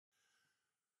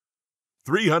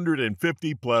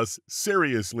350 plus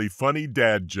seriously funny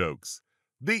dad jokes.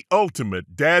 The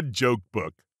ultimate dad joke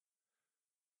book.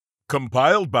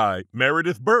 Compiled by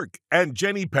Meridith Berk and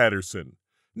Jenny Patterson.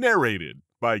 Narrated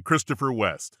by Christopher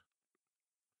West.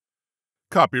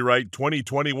 Copyright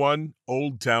 2021,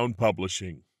 Old Town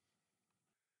Publishing.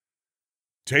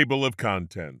 Table of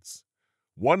Contents.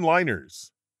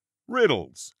 One-liners.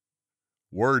 Riddles.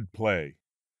 Wordplay.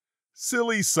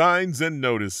 Silly signs and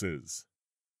notices.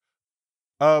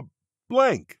 A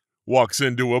blank walks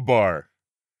into a bar.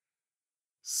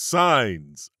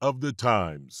 Signs of the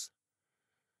times.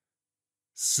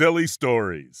 Silly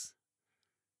stories.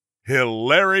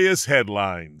 Hilarious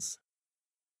headlines.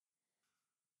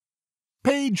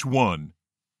 Page 1.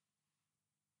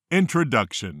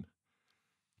 Introduction.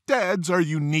 Dads are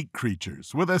unique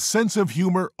creatures with a sense of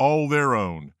humor all their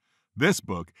own. This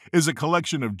book is a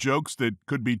collection of jokes that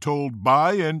could be told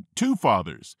by and to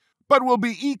fathers, but will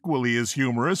be equally as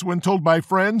humorous when told by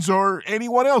friends or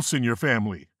anyone else in your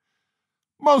family.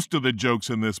 Most of the jokes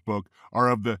in this book are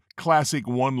of the classic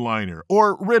one-liner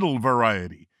or riddle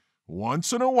variety.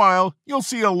 Once in a while, you'll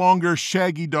see a longer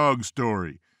shaggy dog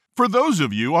story. For those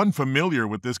of you unfamiliar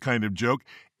with this kind of joke,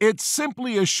 it's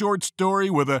simply a short story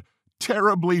with a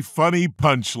terribly funny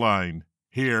punchline.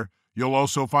 Here, you'll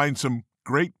also find some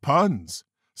great puns,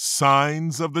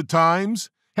 signs of the times,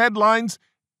 headlines,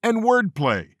 and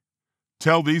wordplay.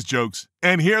 Tell these jokes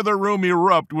and hear the room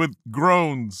erupt with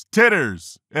groans,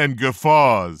 titters, and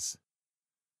guffaws.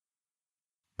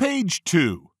 Page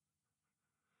 2.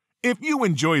 If you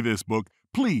enjoy this book,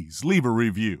 please leave a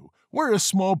review. We're a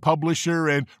small publisher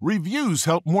and reviews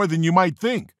help more than you might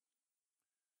think.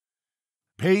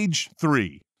 Page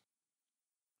 3.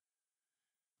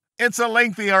 It's a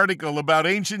lengthy article about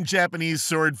ancient Japanese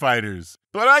sword fighters,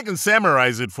 but I can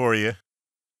summarize it for you.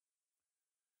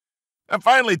 I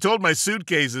finally told my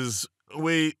suitcases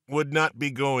we would not be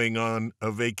going on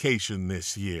a vacation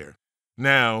this year.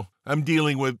 Now I'm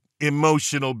dealing with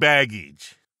emotional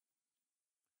baggage.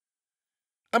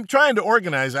 I'm trying to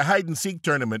organize a hide-and-seek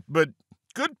tournament, but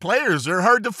good players are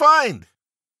hard to find.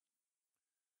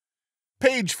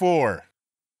 Page 4.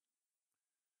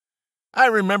 I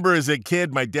remember as a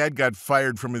kid my dad got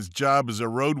fired from his job as a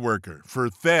road worker for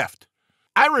theft.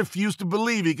 I refused to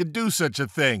believe he could do such a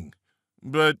thing.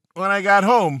 But when I got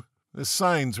home, the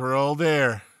signs were all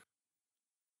there.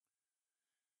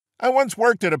 I once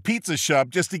worked at a pizza shop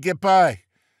just to get by.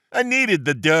 I needed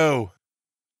the dough.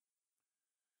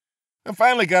 I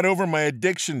finally got over my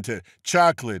addiction to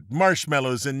chocolate,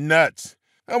 marshmallows, and nuts.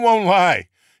 I won't lie,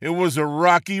 it was a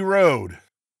rocky road.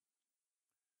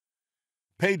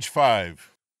 Page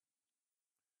 5.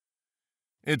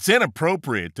 It's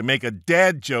inappropriate to make a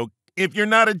dad joke if you're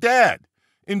not a dad.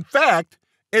 In fact,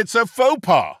 it's a faux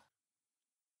pas.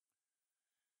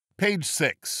 Page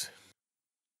 6.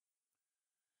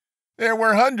 There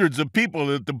were hundreds of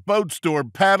people at the boat store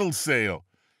paddle sale.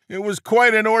 It was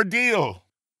quite an ordeal.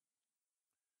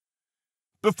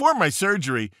 Before my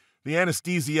surgery, the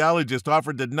anesthesiologist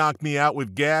offered to knock me out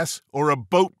with gas or a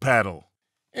boat paddle.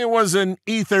 It was an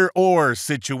either-or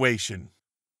situation.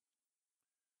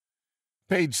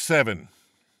 Page 7.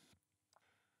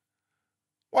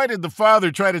 Why did the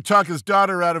father try to talk his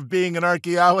daughter out of being an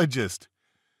archaeologist?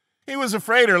 He was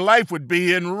afraid her life would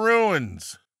be in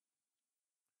ruins.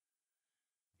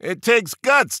 It takes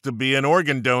guts to be an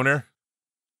organ donor.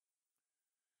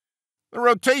 The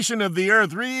rotation of the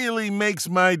earth really makes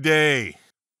my day.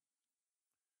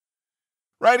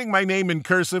 Writing my name in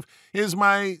cursive is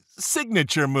my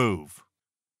signature move.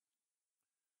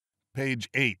 Page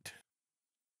 8.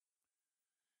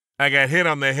 I got hit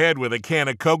on the head with a can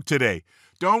of Coke today.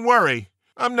 Don't worry,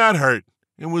 I'm not hurt.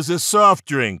 It was a soft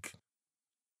drink.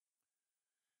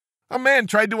 A man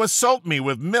tried to assault me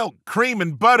with milk, cream,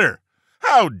 and butter.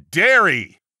 How dare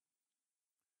he!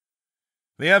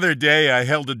 The other day, I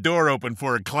held a door open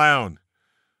for a clown.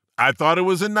 I thought it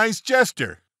was a nice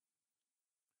gesture.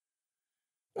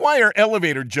 Why are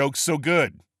elevator jokes so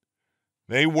good?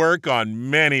 They work on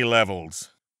many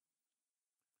levels.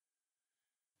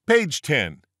 Page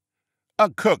 10. A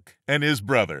cook and his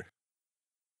brother.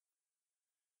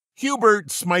 Hubert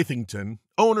Smithington,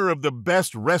 owner of the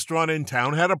best restaurant in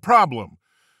town, had a problem.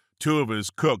 Two of his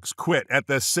cooks quit at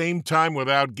the same time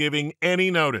without giving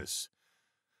any notice.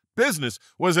 Business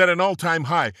was at an all-time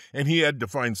high, and he had to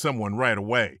find someone right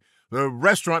away. The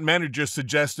restaurant manager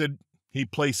suggested he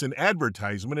place an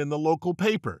advertisement in the local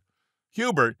paper.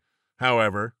 Hubert,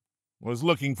 however, was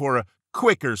looking for a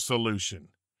quicker solution.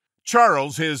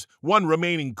 Charles, his one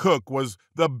remaining cook, was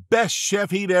the best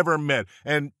chef he'd ever met,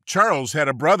 and Charles had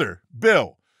a brother,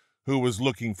 Bill, who was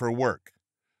looking for work.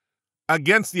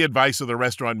 Against the advice of the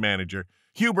restaurant manager,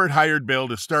 Hubert hired Bill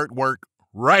to start work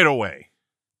right away.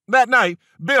 That night,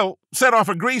 Bill set off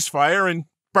a grease fire and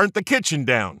burnt the kitchen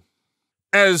down.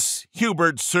 As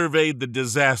Hubert surveyed the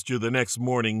disaster the next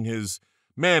morning, his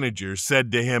manager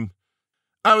said to him,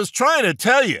 "I was trying to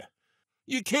tell you,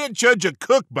 you can't judge a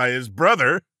cook by his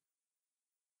brother."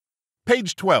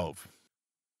 Page 12.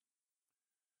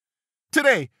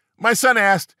 Today, my son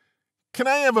asked, "Can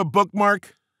I have a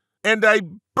bookmark?" And I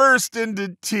burst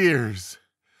into tears.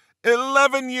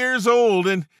 11 years old,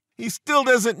 and he still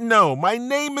doesn't know. My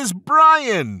name is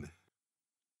Brian.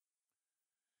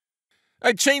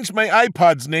 I changed my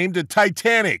iPod's name to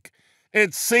Titanic.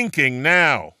 It's sinking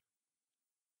now.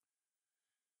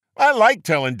 I like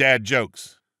telling Dad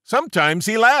jokes. Sometimes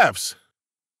he laughs.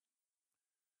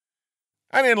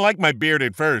 I didn't like my beard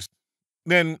at first.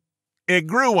 Then it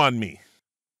grew on me.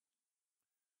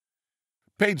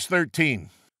 Page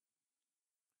 13.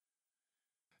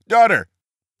 Daughter,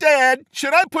 "Dad,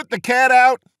 should I put the cat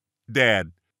out?"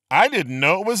 Dad, "I didn't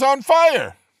know it was on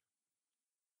fire."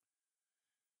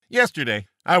 Yesterday,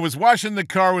 I was washing the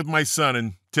car with my son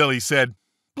until he said,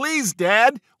 "Please,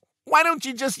 Dad, why don't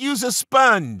you just use a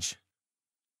sponge?"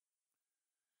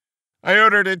 I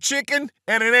ordered a chicken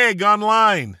and an egg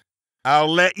online. I'll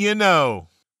let you know.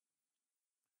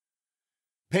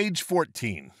 Page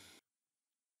 14.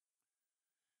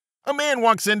 A man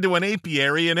walks into an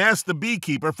apiary and asks the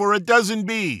beekeeper for a dozen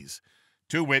bees,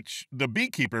 to which the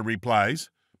beekeeper replies,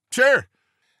 "Sure,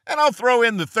 and I'll throw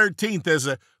in the 13th as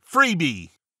a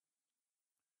freebie."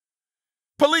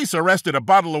 Police arrested a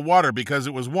bottle of water because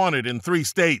it was wanted in 3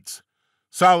 states: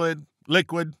 solid,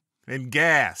 liquid, and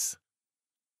gas.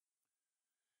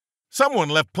 Someone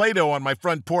left Play-Doh on my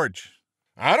front porch.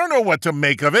 I don't know what to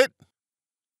make of it.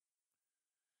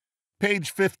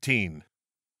 Page 15.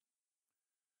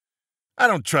 I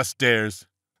don't trust stairs.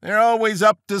 They're always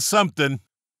up to something.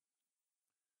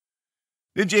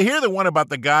 Did you hear the one about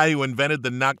the guy who invented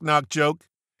the knock-knock joke?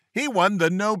 He won the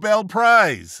Nobel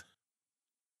Prize.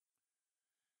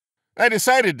 I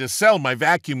decided to sell my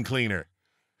vacuum cleaner.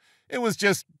 It was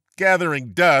just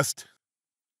gathering dust.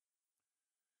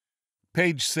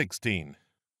 Page 16.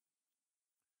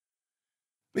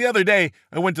 The other day,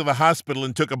 I went to the hospital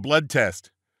and took a blood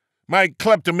test. My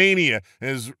kleptomania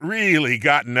has really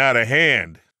gotten out of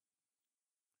hand.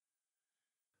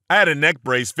 I had a neck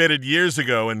brace fitted years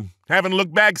ago and haven't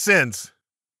looked back since.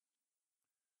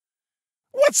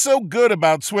 What's so good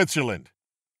about Switzerland?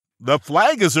 The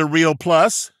flag is a real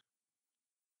plus.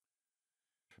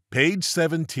 Page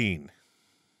 17.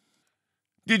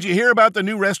 Did you hear about the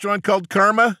new restaurant called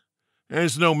Karma?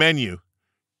 There's no menu.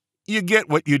 You get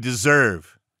what you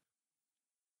deserve.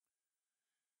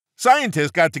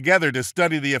 Scientists got together to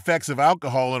study the effects of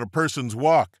alcohol on a person's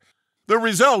walk. The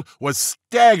result was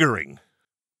staggering.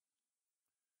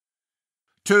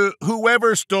 To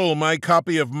whoever stole my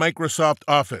copy of Microsoft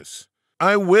Office,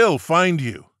 I will find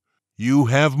you. You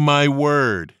have my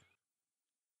word.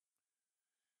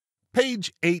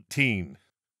 Page 18.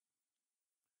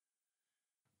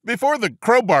 Before the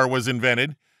crowbar was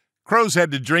invented, crows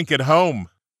had to drink at home.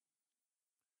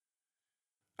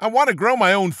 I want to grow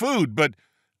my own food, but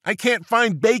I can't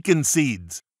find bacon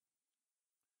seeds.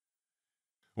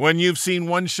 When you've seen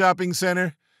one shopping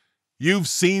center, you've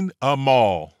seen a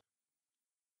mall.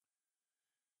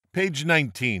 Page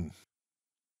 19.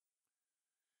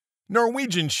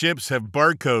 Norwegian ships have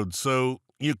barcodes so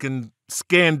you can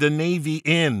scan the Navy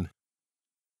in.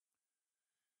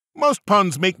 Most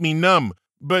puns make me numb,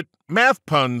 but math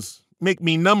puns make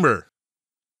me number.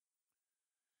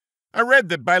 I read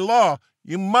that by law,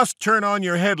 you must turn on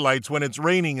your headlights when it's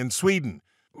raining in Sweden.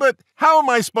 But how am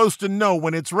I supposed to know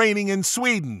when it's raining in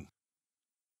Sweden?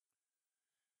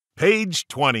 Page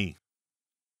 20.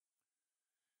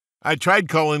 I tried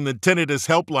calling the tinnitus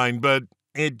helpline, but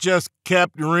it just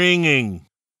kept ringing.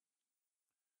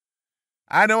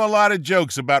 I know a lot of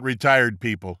jokes about retired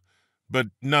people, but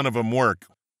none of them work.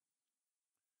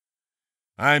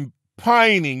 I'm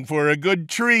pining for a good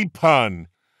tree pun.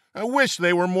 I wish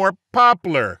they were more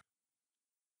popular.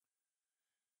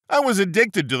 I was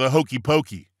addicted to the hokey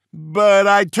pokey, but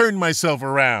I turned myself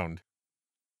around.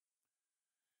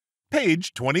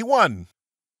 Page 21.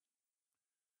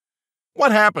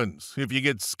 What happens if you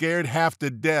get scared half to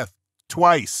death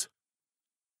twice?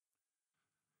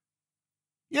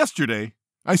 Yesterday,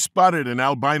 I spotted an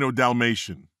albino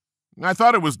Dalmatian. I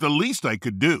thought it was the least I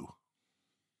could do.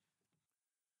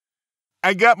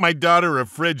 I got my daughter a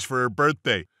fridge for her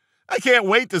birthday. I can't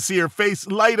wait to see her face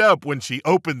light up when she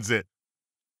opens it.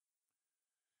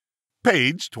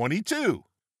 Page 22.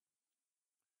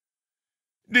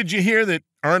 Did you hear that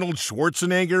Arnold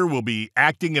Schwarzenegger will be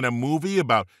acting in a movie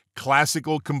about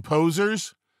classical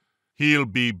composers? He'll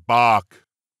be Bach.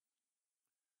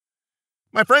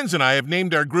 My friends and I have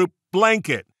named our group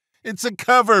Blanket. It's a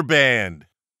cover band.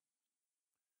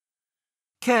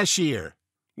 Cashier,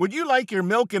 would you like your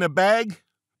milk in a bag?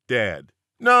 Dad,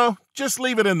 no, just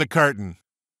leave it in the carton.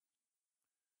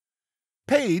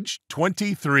 Page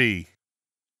 23.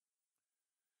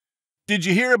 Did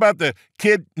you hear about the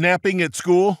kid napping at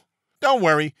school? Don't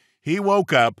worry, he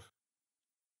woke up.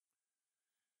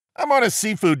 I'm on a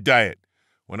seafood diet.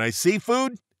 When I see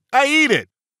food, I eat it.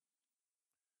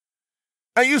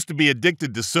 I used to be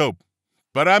addicted to soap,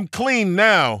 but I'm clean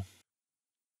now.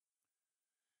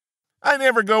 I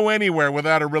never go anywhere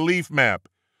without a relief map.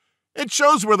 It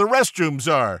shows where the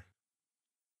restrooms are.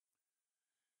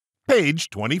 Page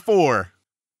 24.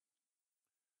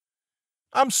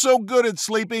 I'm so good at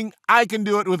sleeping, I can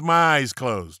do it with my eyes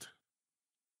closed.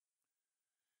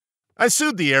 I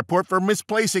sued the airport for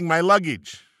misplacing my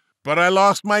luggage, but I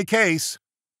lost my case.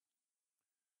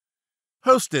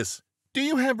 Hostess, do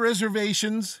you have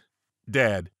reservations?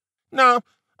 Dad, no,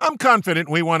 I'm confident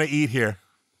we want to eat here.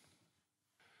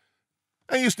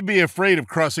 I used to be afraid of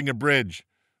crossing a bridge,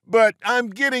 but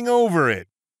I'm getting over it.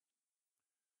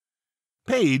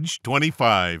 Page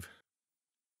 25.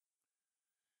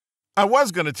 I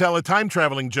was going to tell a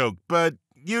time-traveling joke, but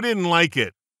you didn't like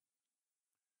it.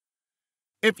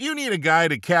 If you need a guy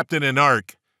to captain an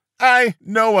ark, I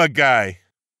know a guy.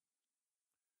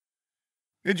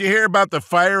 Did you hear about the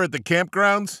fire at the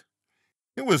campgrounds?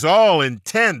 It was all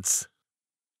intense.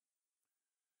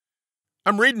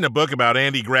 I'm reading a book about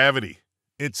anti-gravity.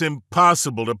 It's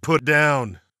impossible to put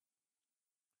down.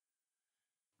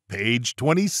 Page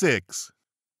 26.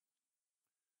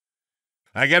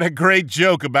 I got a great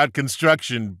joke about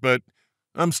construction, but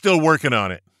I'm still working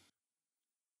on it.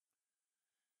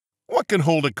 What can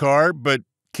hold a car but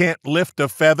can't lift a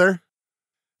feather?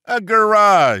 A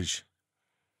garage.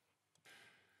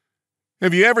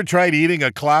 Have you ever tried eating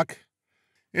a clock?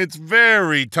 It's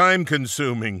very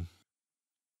time-consuming.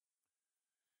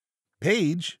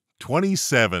 Page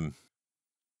 27.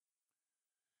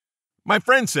 My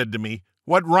friend said to me,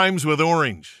 "What rhymes with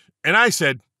orange?" And I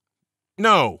said,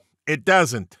 "No, it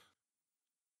doesn't."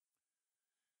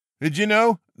 Did you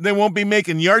know they won't be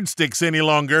making yardsticks any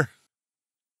longer?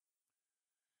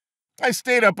 I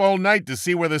stayed up all night to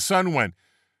see where the sun went,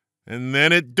 and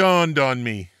then it dawned on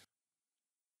me.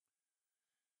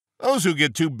 Those who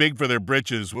get too big for their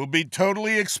britches will be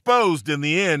totally exposed in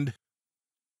the end.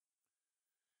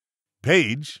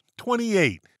 Page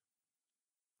 28.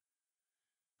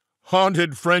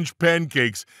 Haunted French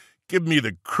pancakes. Give me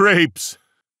the crepes.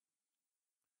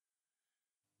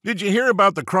 Did you hear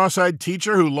about the cross-eyed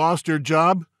teacher who lost her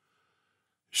job?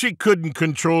 She couldn't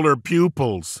control her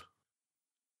pupils.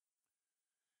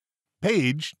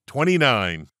 Page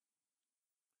 29.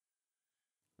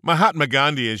 Mahatma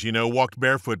Gandhi, as you know, walked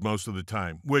barefoot most of the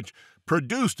time, which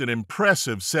produced an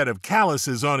impressive set of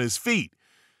calluses on his feet.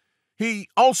 He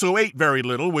also ate very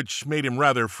little, which made him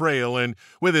rather frail, and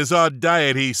with his odd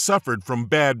diet he suffered from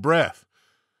bad breath.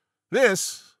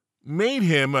 This made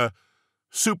him a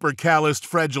supercalloused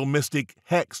fragile mystic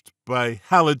hexed by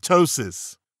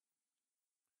halitosis.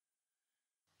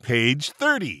 Page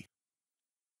 30.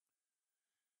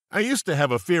 I used to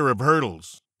have a fear of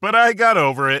hurdles, but I got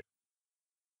over it.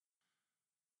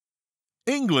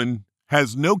 England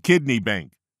has no kidney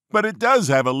bank, but it does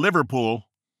have a liver pool.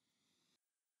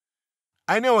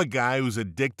 I know a guy who's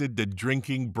addicted to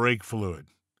drinking brake fluid,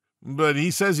 but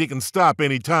he says he can stop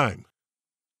any time.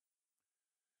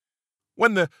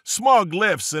 When the smog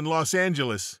lifts in Los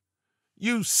Angeles,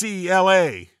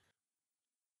 UCLA.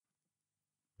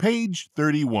 Page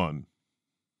 31.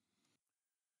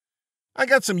 I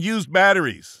got some used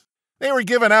batteries. They were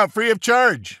given out free of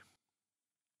charge.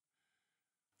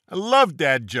 I love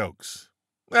dad jokes.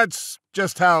 That's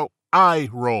just how I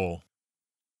roll.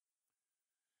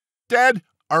 Dad,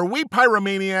 are we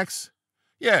pyromaniacs?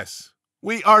 Yes,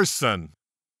 we are, son.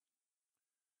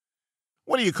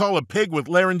 What do you call a pig with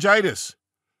laryngitis?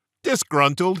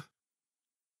 Disgruntled.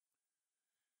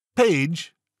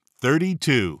 Page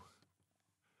 32.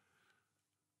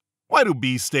 Why do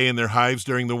bees stay in their hives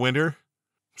during the winter?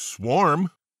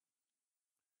 Swarm.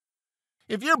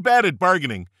 If you're bad at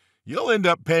bargaining, you'll end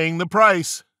up paying the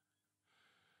price.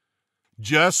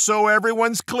 Just so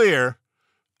everyone's clear,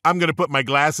 I'm going to put my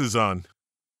glasses on.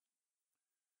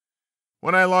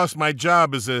 When I lost my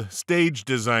job as a stage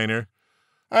designer,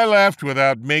 I laughed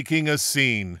without making a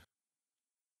scene.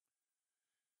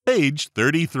 Page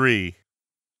 33.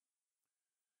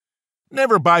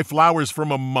 Never buy flowers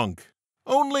from a monk.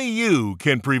 Only you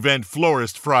can prevent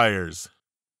florist friars.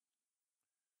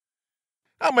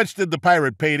 How much did the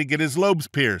pirate pay to get his lobes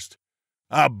pierced?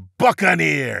 A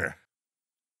buccaneer!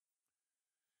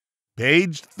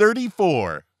 Page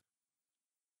 34.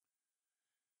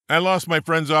 I lost my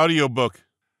friend's audiobook,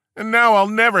 and now I'll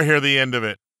never hear the end of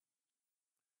it.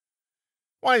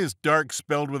 Why is dark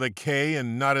spelled with a K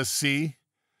and not a C?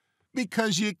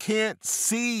 Because you can't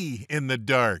see in the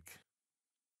dark.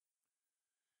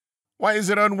 Why is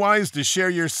it unwise to share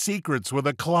your secrets with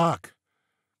a clock?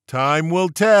 Time will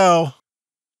tell.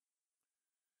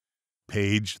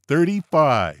 Page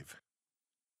 35.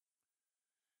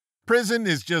 Prison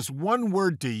is just one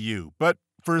word to you, but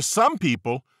for some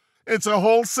people, it's a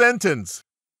whole sentence.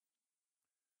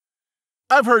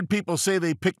 I've heard people say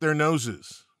they pick their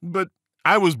noses, but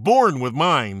I was born with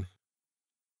mine.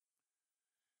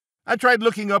 I tried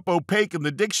looking up opaque in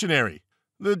the dictionary.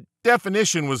 The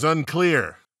definition was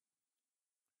unclear.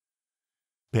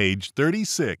 Page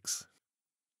 36.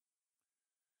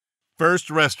 First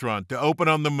restaurant to open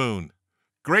on the moon.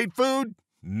 Great food,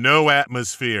 no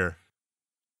atmosphere.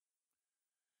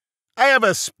 I have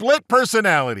a split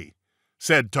personality,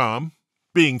 said Tom,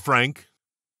 being frank.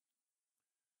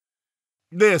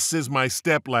 This is my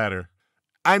stepladder.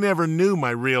 I never knew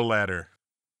my real ladder.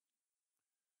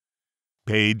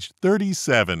 Page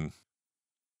 37.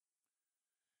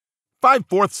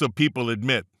 5/4 of people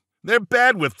admit they're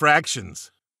bad with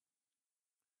fractions.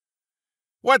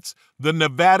 What's the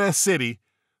Nevada city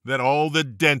that all the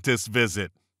dentists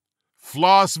visit?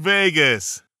 Floss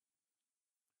Vegas.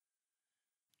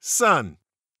 Son,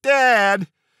 Dad,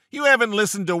 you haven't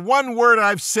listened to one word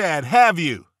I've said, have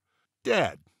you?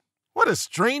 Dad, what a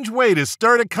strange way to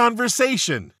start a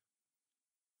conversation.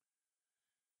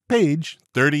 Page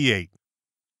 38.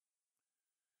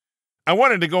 I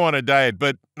wanted to go on a diet,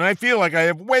 but I feel like I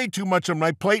have way too much on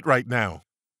my plate right now.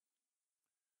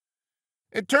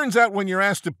 It turns out when you're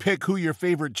asked to pick who your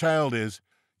favorite child is,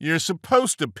 you're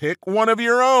supposed to pick one of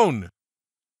your own.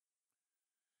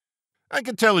 I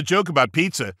could tell a joke about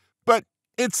pizza, but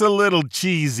it's a little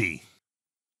cheesy.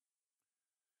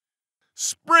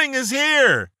 Spring is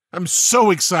here! I'm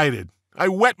so excited. I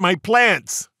wet my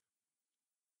plants.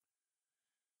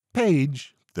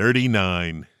 Page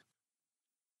 39.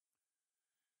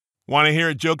 Want to hear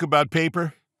a joke about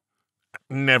paper?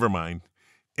 Never mind.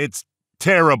 It's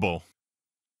terrible.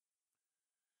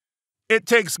 It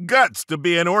takes guts to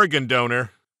be an organ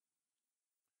donor.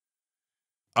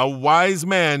 A wise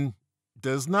man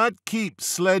does not keep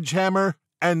sledgehammer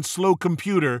and slow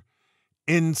computer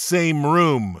in same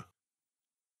room.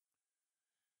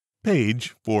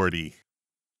 Page 40.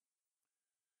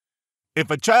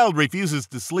 If a child refuses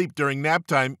to sleep during nap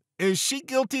time, is she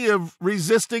guilty of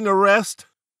resisting arrest?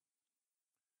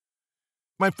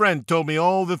 My friend told me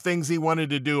all the things he wanted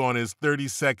to do on his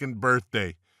 32nd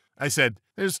birthday. I said,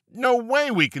 there's no way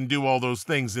we can do all those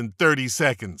things in 30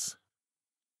 seconds.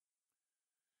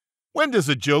 When does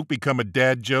a joke become a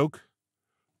dad joke?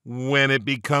 When it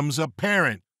becomes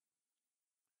apparent.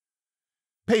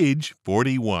 Page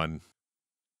 41.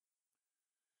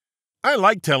 I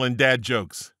like telling dad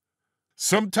jokes.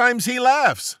 Sometimes he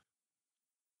laughs.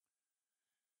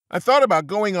 I thought about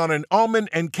going on an almond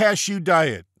and cashew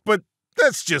diet, but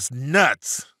that's just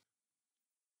nuts.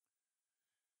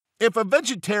 If a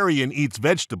vegetarian eats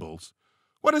vegetables,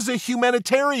 what does a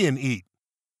humanitarian eat?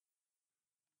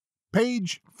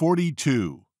 Page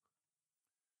 42.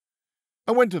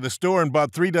 I went to the store and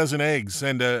bought 3 dozen eggs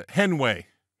and a hen weigh.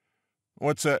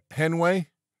 What's a hen weigh?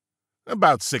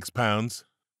 About 6 pounds.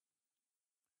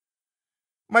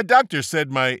 My doctor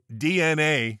said my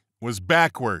DNA was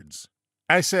backwards.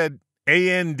 I said,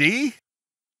 A-N-D?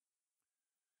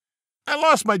 I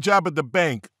lost my job at the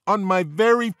bank on my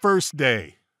very first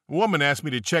day. A woman asked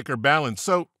me to check her balance,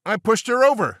 so I pushed her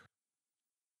over.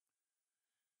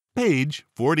 Page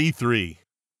 43.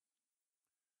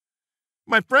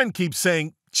 My friend keeps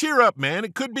saying, cheer up, man,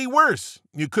 it could be worse.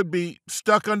 You could be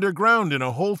stuck underground in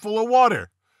a hole full of water.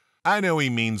 I know he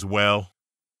means well.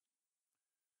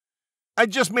 I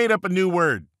just made up a new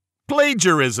word.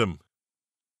 Plagiarism.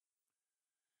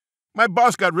 My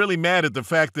boss got really mad at the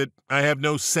fact that I have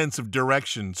no sense of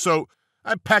direction, so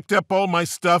I packed up all my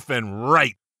stuff and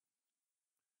write.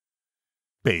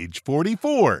 Page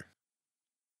 44.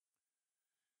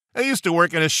 I used to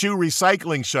work in a shoe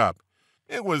recycling shop.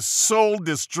 It was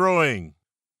soul-destroying.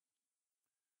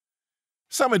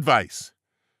 Some advice.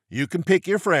 You can pick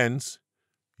your friends.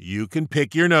 You can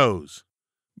pick your nose.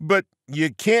 But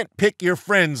you can't pick your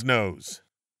friend's nose.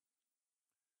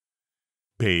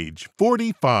 Page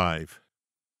 45.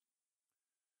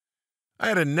 I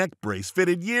had a neck brace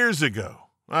fitted years ago.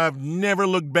 I've never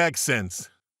looked back since.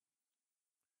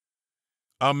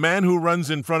 A man who runs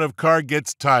in front of car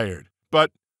gets tired,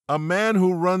 but a man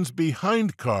who runs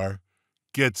behind car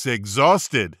gets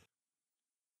exhausted.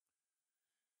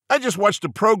 I just watched a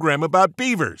program about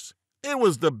beavers. It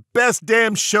was the best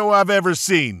damn show I've ever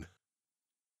seen.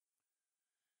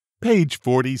 Page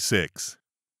 46.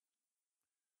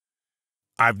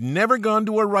 I've never gone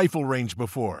to a rifle range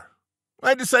before.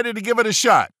 I decided to give it a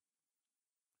shot.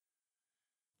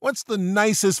 What's the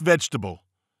nicest vegetable?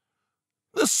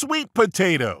 The sweet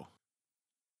potato.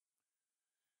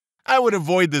 I would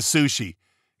avoid the sushi.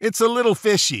 It's a little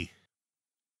fishy.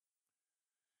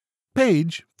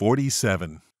 Page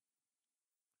 47.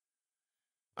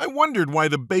 I wondered why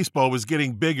the baseball was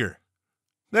getting bigger.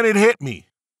 Then it hit me.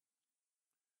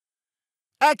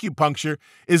 Acupuncture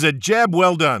is a jab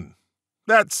well done.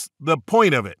 That's the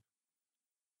point of it.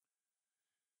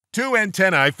 Two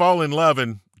antennae fall in love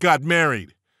and got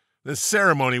married. The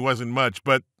ceremony wasn't much,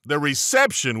 but the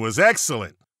reception was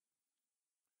excellent.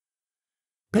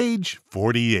 Page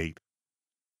 48.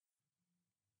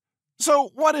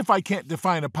 So what if I can't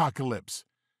define apocalypse?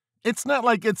 It's not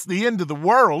like it's the end of the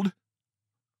world.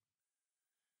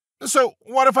 So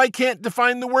what if I can't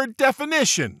define the word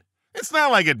definition? It's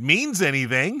not like it means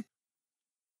anything.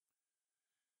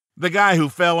 The guy who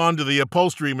fell onto the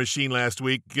upholstery machine last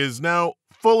week is now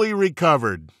fully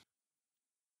recovered.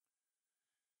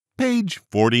 Page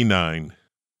 49.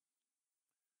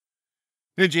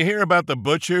 Did you hear about the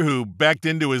butcher who backed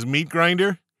into his meat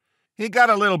grinder? He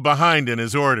got a little behind in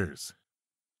his orders.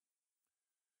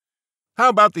 How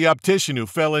about the optician who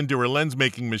fell into her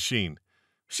lens-making machine?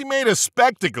 She made a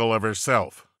spectacle of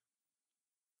herself.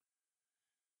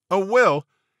 A will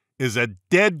is a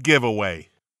dead giveaway.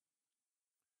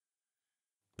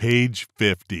 Page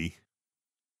 50.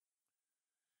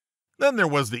 Then there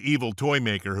was the evil toy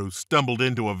maker who stumbled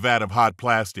into a vat of hot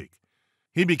plastic.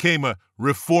 He became a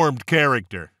reformed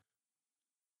character.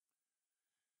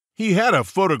 He had a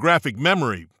photographic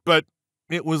memory, but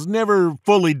it was never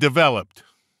fully developed.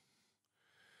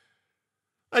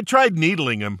 I tried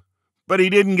needling him, but he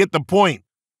didn't get the point.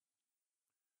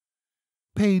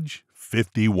 Page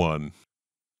 51.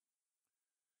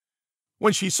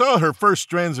 When she saw her first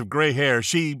strands of gray hair,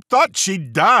 she thought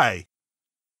she'd die.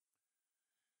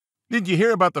 Did you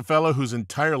hear about the fellow whose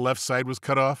entire left side was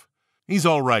cut off? He's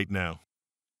all right now.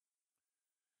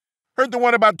 Heard the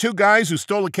one about two guys who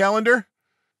stole a calendar?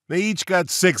 They each got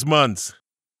 6 months.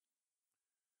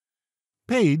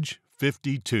 Page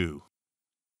 52.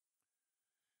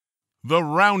 The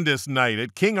roundest night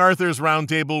at King Arthur's Round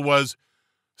Table was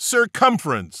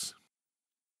circumference.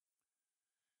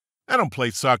 I don't play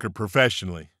soccer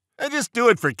professionally. I just do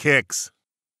it for kicks.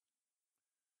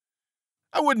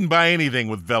 I wouldn't buy anything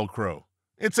with Velcro.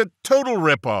 It's a total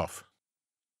ripoff.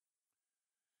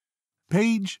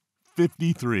 Page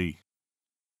 53.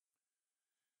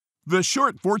 The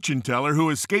short fortune teller who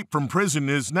escaped from prison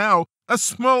is now a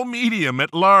small medium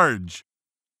at large.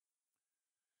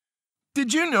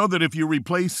 Did you know that if you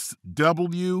replace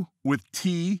W with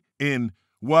T in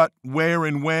what, where,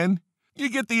 and when, you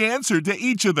get the answer to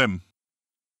each of them?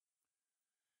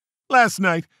 Last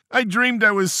night, I dreamed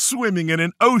I was swimming in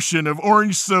an ocean of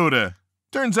orange soda.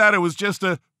 Turns out it was just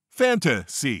a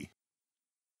fantasy.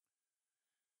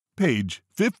 Page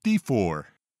 54.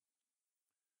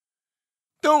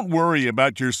 Don't worry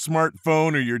about your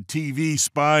smartphone or your TV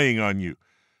spying on you.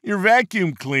 Your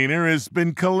vacuum cleaner has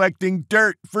been collecting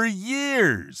dirt for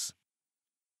years.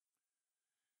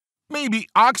 Maybe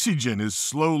oxygen is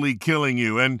slowly killing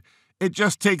you, and it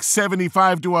just takes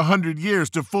 75 to 100 years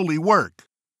to fully work.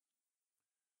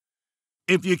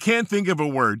 If you can't think of a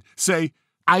word, say,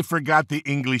 I forgot the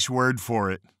English word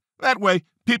for it. That way,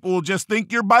 people will just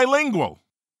think you're bilingual.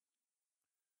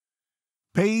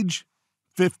 Page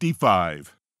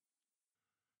 55.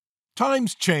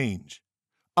 Times change.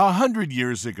 100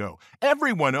 years ago,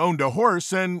 everyone owned a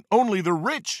horse and only the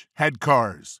rich had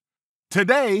cars.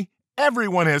 Today,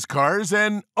 everyone has cars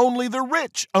and only the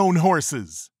rich own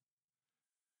horses.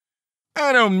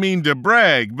 I don't mean to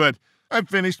brag, but I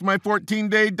finished my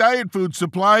 14-day diet food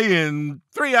supply in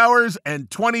 3 hours and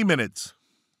 20 minutes.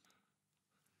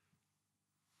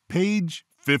 Page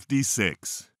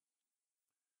 56.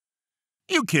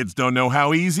 You kids don't know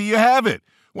how easy you have it.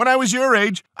 When I was your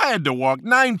age, I had to walk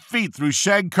 9 feet through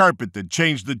shag carpet to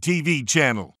change the TV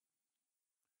channel.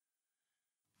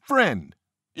 Friend,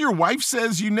 your wife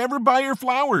says you never buy her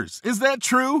flowers. Is that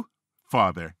true?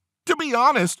 Father, to be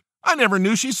honest, I never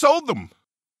knew she sold them.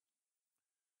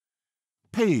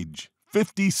 Page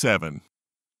 57.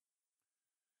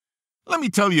 Let me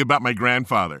tell you about my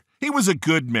grandfather. He was a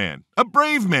good man, a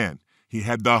brave man. He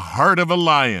had the heart of a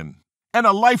lion and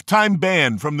a lifetime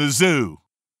ban from the zoo.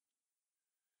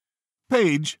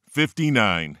 Page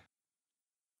 59.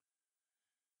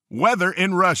 Weather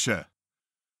in Russia.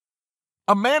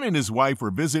 A man and his wife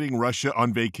were visiting Russia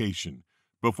on vacation.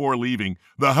 Before leaving,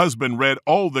 the husband read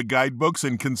all the guidebooks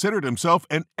and considered himself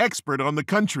an expert on the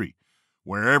country.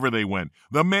 Wherever they went,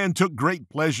 the man took great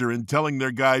pleasure in telling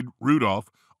their guide, Rudolph,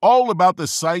 all about the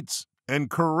sights and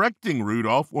correcting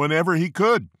Rudolph whenever he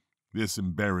could. This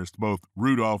embarrassed both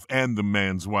Rudolph and the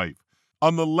man's wife.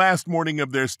 On the last morning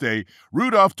of their stay,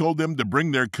 Rudolph told them to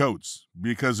bring their coats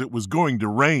because it was going to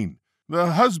rain.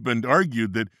 The husband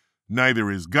argued that neither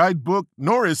his guidebook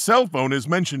nor his cell phone has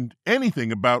mentioned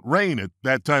anything about rain at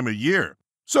that time of year.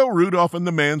 So Rudolph and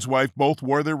the man's wife both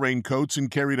wore their raincoats and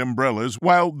carried umbrellas,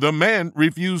 while the man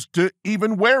refused to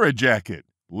even wear a jacket.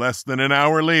 Less than an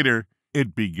hour later,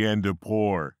 it began to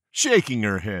pour. Shaking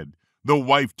her head, the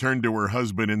wife turned to her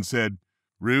husband and said,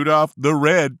 "Rudolph the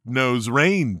Red knows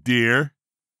rain, dear."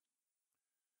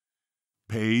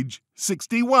 Page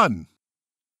 61.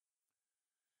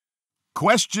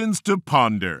 Questions to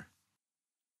ponder.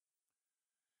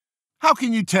 How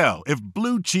can you tell if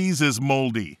blue cheese is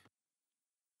moldy?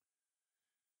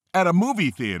 At a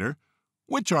movie theater,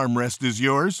 which armrest is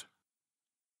yours?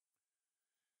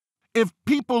 If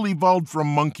people evolved from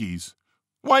monkeys,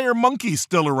 why are monkeys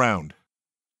still around?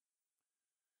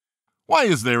 Why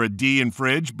is there a D in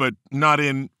fridge but not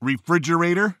in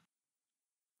refrigerator?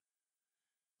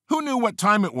 Who knew what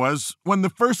time it was when the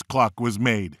first clock was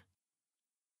made?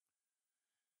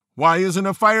 Why isn't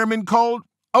a fireman called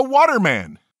a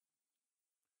waterman?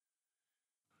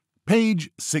 Page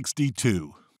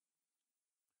 62.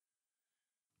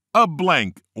 A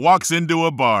blank walks into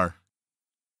a bar.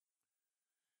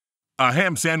 A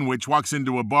ham sandwich walks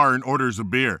into a bar and orders a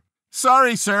beer.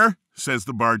 "Sorry, sir," says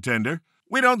the bartender.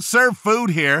 "We don't serve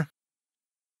food here."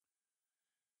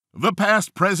 The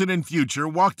past, present, and future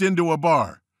walked into a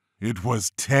bar. It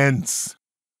was tense.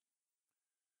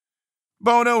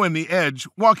 Bono and the Edge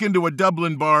walk into a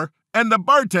Dublin bar, and the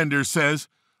bartender says,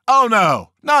 "Oh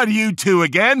no, not you two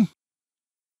again."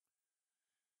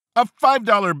 A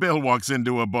 $5 bill walks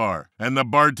into a bar, and the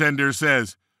bartender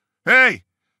says, "Hey,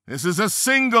 this is a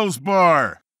singles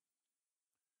bar."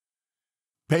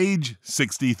 Page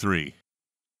 63.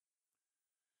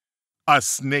 A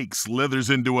snake slithers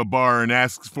into a bar and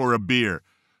asks for a beer.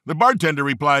 The bartender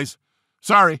replies,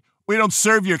 "Sorry, we don't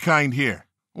serve your kind here."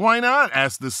 "Why not?"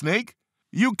 asks the snake.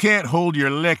 "You can't hold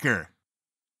your liquor."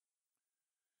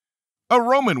 A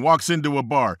Roman walks into a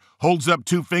bar, holds up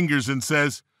 2 fingers and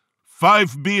says,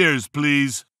 "5 beers,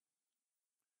 please."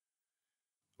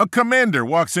 A commander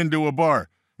walks into a bar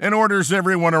and orders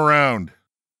everyone around.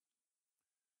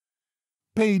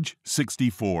 Page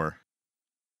 64.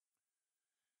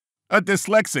 A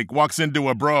dyslexic walks into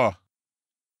a bra.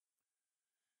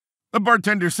 The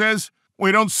bartender says,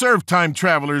 "We don't serve time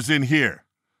travelers in here."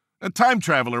 A time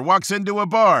traveler walks into a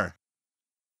bar.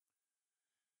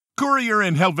 Courier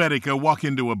and Helvetica walk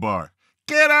into a bar.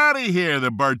 "Get out of here,"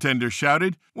 the bartender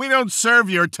shouted. "We don't serve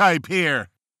your type here."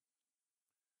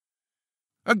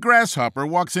 A grasshopper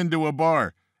walks into a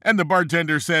bar, and the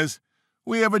bartender says,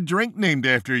 "We have a drink named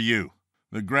after you."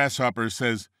 The grasshopper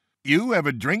says, "You have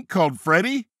a drink called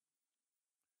Freddy?"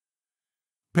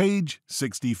 Page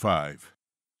 65.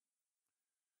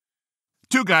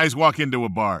 2 guys walk into a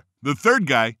bar. The third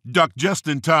guy ducked just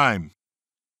in time.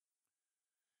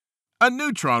 A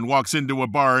neutron walks into a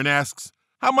bar and asks,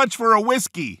 "How much for a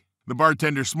whiskey?" The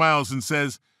bartender smiles and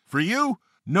says, "For you,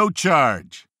 no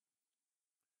charge."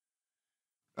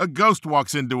 A ghost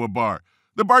walks into a bar.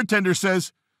 The bartender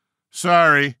says,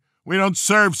 "Sorry, we don't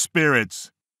serve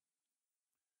spirits."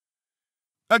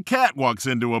 A cat walks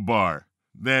into a bar,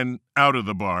 then out of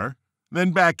the bar,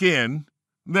 then back in,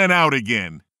 then out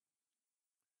again.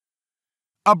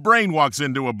 A brain walks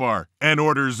into a bar and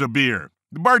orders a beer.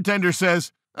 The bartender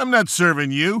says, "I'm not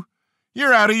serving you.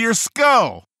 You're out of your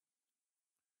skull."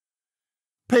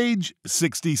 Page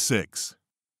 66.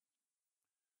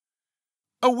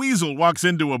 A weasel walks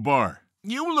into a bar.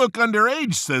 "You look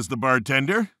underage," says the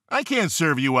bartender. "I can't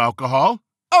serve you alcohol."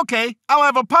 "Okay, I'll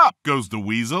have a pop," goes the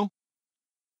weasel.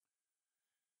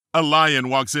 A lion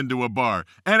walks into a bar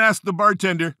and asks the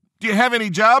bartender, "Do you have any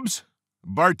jobs?" The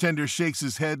bartender shakes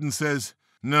his head and says,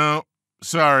 "No,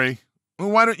 sorry.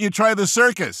 Well, why don't you try the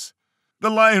circus?" The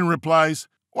lion replies,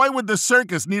 "Why would the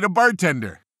circus need a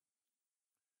bartender?"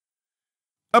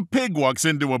 A pig walks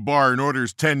into a bar and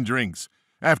orders 10 drinks.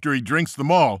 After he drinks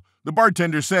them all, the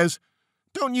bartender says,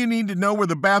 "Don't you need to know where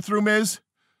the bathroom is?"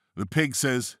 The pig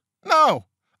says, "No,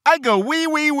 I go wee,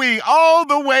 wee, wee all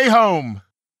the way home."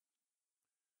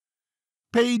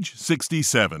 Page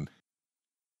 67.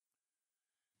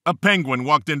 A penguin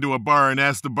walked into a bar and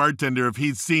asked the bartender if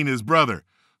he'd seen his brother.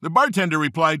 The bartender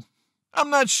replied, "I'm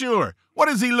not sure. What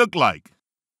does he look like?"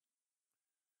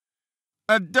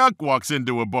 A duck walks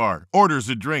into a bar, orders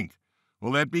a drink.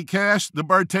 "Will that be cash?" the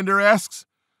bartender asks.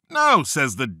 "No,"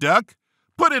 says the duck.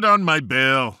 "Put it on my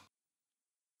bill."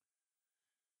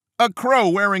 A crow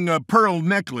wearing a pearl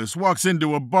necklace walks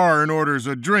into a bar and orders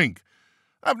a drink.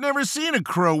 "I've never seen a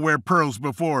crow wear pearls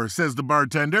before," says the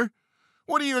bartender.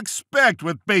 "What do you expect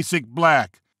with basic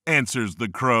black?" answers the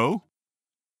crow.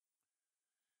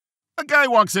 A guy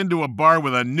walks into a bar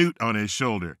with a newt on his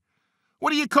shoulder. "What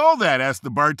do you call that?" asks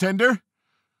the bartender.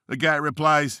 The guy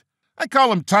replies, "I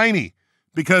call him Tiny,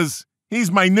 because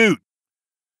he's my newt."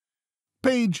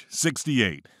 Page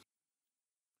 68.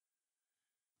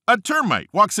 A termite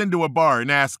walks into a bar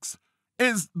and asks,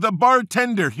 "Is the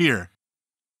bartender here?"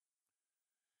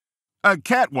 A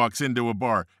cat walks into a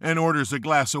bar and orders a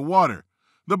glass of water.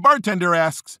 The bartender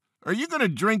asks, "Are you going to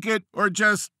drink it or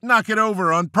just knock it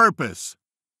over on purpose?"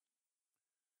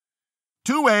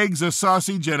 2 eggs, a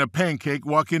sausage, and a pancake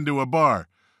walk into a bar.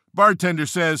 Bartender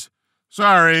says,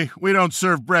 "Sorry, we don't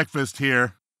serve breakfast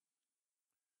here."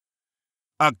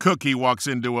 A cookie walks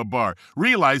into a bar,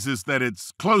 realizes that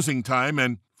it's closing time,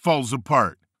 and falls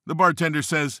apart. The bartender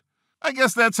says, "I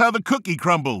guess that's how the cookie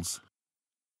crumbles."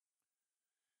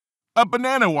 A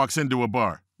banana walks into a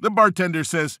bar. The bartender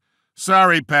says,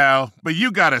 "Sorry, pal, but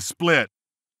you got a split."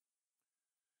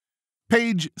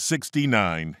 Page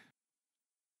 69.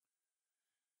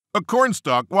 A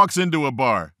cornstalk walks into a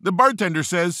bar. The bartender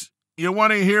says, "You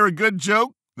want to hear a good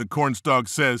joke?" The cornstalk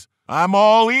says, "I'm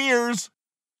all ears."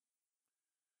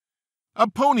 A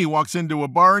pony walks into a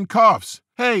bar and coughs.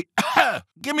 "Hey,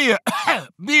 give me a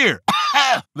beer."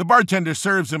 The bartender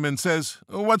serves him and says,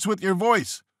 "What's with your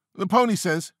voice?" The pony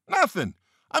says, "Nothing.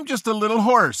 I'm just a little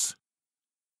hoarse."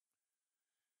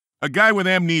 A guy with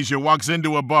amnesia walks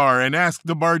into a bar and asks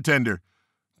the bartender,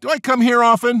 "Do I come here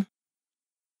often?"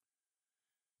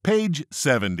 Page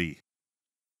 70.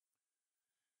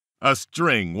 A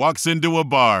string walks into a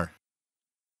bar.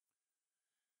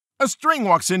 A string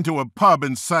walks into a pub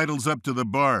and sidles up to the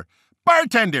bar.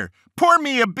 "Bartender, pour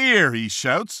me a beer," he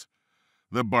shouts.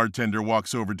 The bartender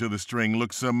walks over to the string,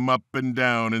 looks him up and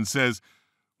down, and says,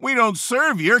 "We don't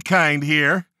serve your kind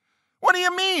here." "What do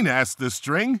you mean?" asks the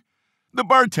string. The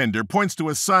bartender points to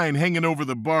a sign hanging over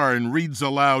the bar and reads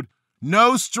aloud,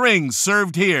 "No strings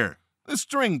served here." The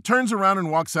string turns around and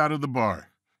walks out of the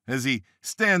bar. As he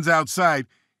stands outside,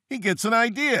 he gets an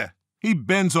idea. He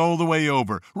bends all the way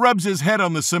over, rubs his head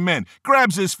on the cement,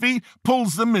 grabs his feet,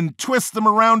 pulls them and twists them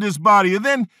around his body, and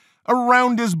then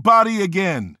around his body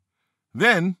again.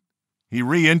 Then he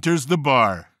re-enters the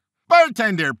bar.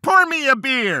 "Bartender, pour me a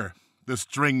beer," the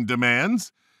string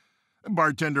demands. The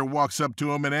bartender walks up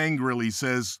to him and angrily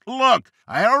says, "Look,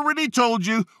 I already told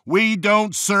you we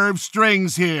don't serve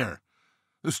strings here."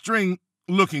 The string,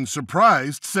 looking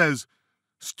surprised, says,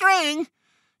 "String?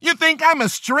 You think I'm a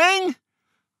string?"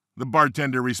 The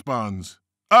bartender responds,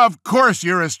 "Of course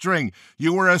you're a string.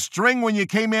 You were a string when you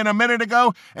came in a minute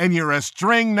ago, and you're a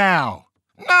string now."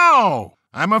 "No,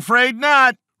 I'm afraid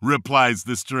not," replies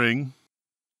the string.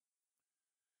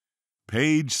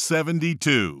 Page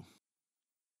 72.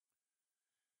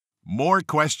 More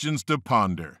questions to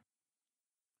ponder.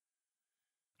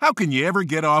 How can you ever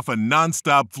get off a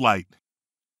nonstop flight?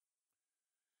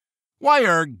 Why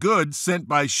are goods sent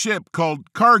by ship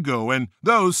called cargo and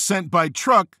those sent by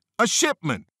truck a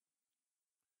shipment?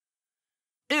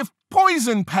 If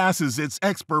poison passes its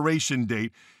expiration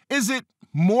date, is it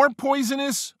more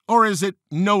poisonous or is it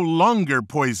no longer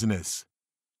poisonous?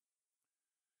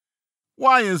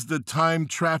 Why is the time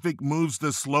traffic moves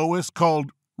the slowest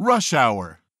called rush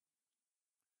hour?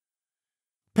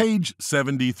 Page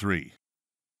 73.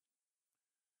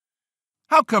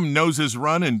 How come noses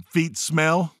run and feet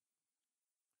smell?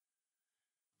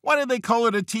 Why do they call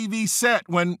it a TV set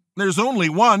when there's only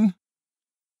one?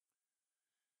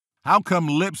 How come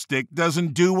lipstick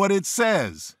doesn't do what it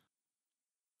says?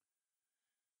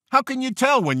 How can you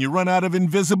tell when you run out of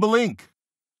invisible ink?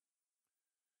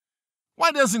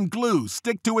 Why doesn't glue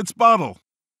stick to its bottle?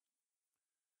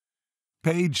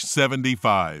 Page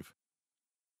 75.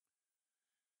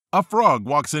 A frog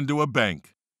walks into a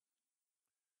bank.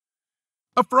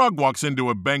 A frog walks into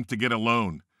a bank to get a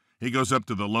loan. He goes up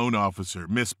to the loan officer,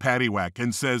 Miss Paddywhack,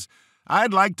 and says,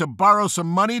 "I'd like to borrow some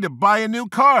money to buy a new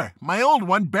car. My old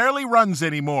one barely runs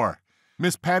anymore."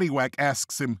 Miss Paddywhack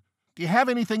asks him, "Do you have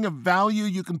anything of value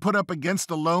you can put up against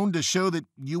the loan to show that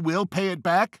you will pay it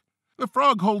back?" The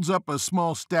frog holds up a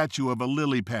small statue of a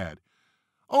lily pad.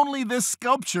 "Only this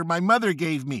sculpture my mother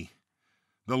gave me."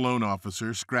 The loan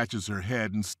officer scratches her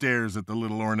head and stares at the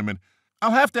little ornament.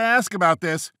 "I'll have to ask about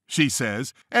this," she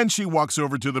says, and she walks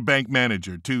over to the bank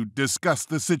manager to discuss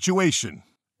the situation.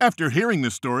 After hearing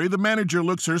the story, the manager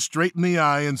looks her straight in the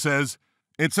eye and says,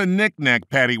 "It's a knick-knack,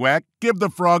 paddywhack. Give the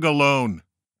frog a loan."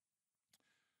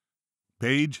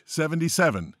 Page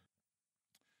 77.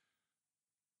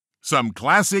 Some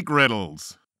classic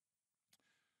riddles.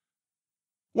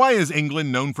 Why is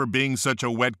England known for being such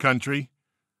a wet country?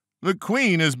 The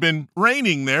Queen has been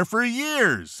reigning there for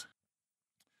years.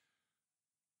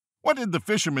 What did the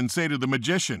fisherman say to the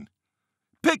magician?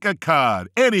 "Pick a cod,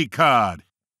 any cod."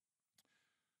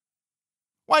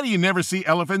 Why do you never see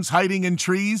elephants hiding in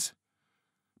trees?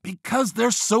 Because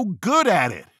they're so good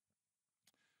at it.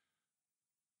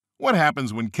 What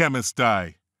happens when chemists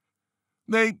die?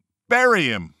 They bury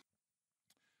him.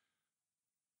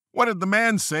 What did the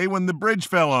man say when the bridge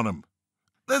fell on him?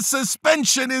 "The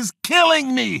suspension is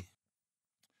killing me."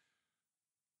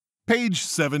 Page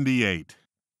 78.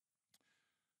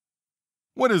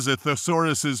 What is a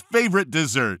thesaurus's favorite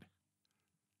dessert?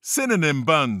 Synonym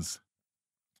buns.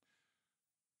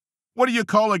 What do you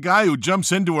call a guy who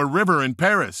jumps into a river in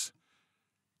Paris?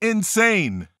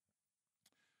 Insane.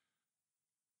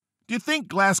 Do you think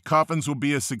glass coffins will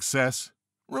be a success?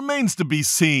 Remains to be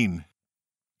seen.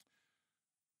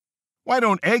 Why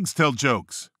don't eggs tell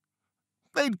jokes?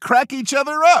 They'd crack each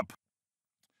other up.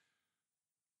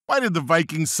 Why did the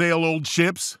Vikings sail old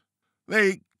ships?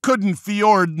 They couldn't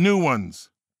fjord new ones.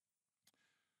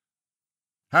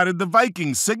 How did the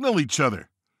Vikings signal each other?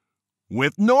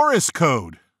 With Norris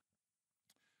code.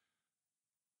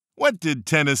 What did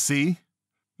Tennessee?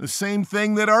 The same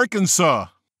thing that Arkansas.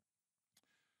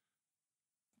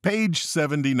 Page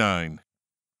 79.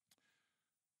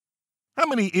 How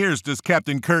many ears does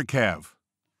Captain Kirk have?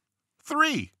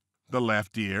 3. The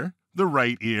left ear, the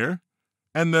right ear,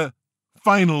 and the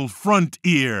final front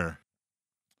ear.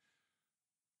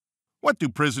 What do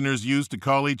prisoners use to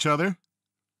call each other?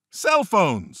 Cell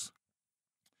phones.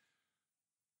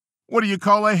 What do you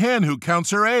call a hen who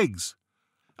counts her eggs?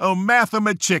 Oh,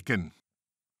 mathema-chicken.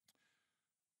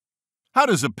 How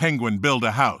does a penguin build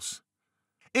a house?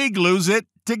 Igloos it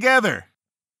together.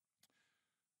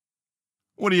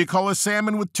 What do you call a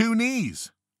salmon with 2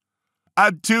 knees?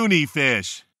 A toonie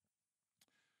fish.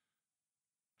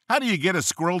 How do you get a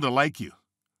squirrel to like you?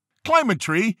 Climb a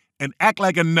tree and act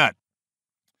like a nut.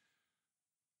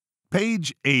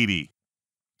 Page 80.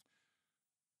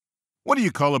 What do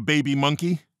you call a baby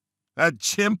monkey? A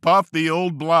chimp off the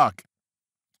old block.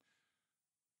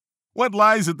 What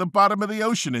lies at the bottom of the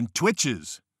ocean and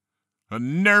twitches? A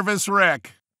nervous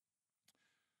wreck.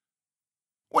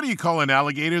 What do you call an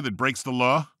alligator that breaks the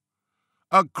law?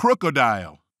 A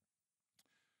crocodile.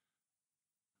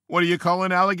 What do you call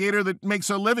an alligator that makes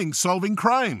a living solving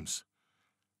crimes?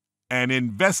 An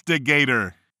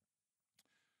investigator.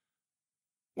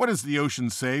 What does the ocean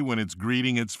say when it's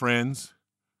greeting its friends?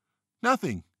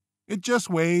 Nothing. It just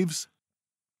waves.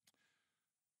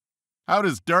 How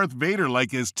does Darth Vader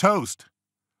like his toast?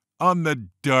 On the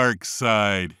dark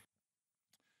side.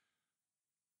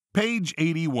 Page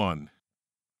 81.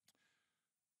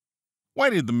 Why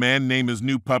did the man name his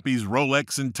new puppies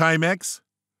Rolex and Timex?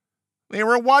 They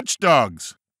were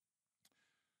watchdogs.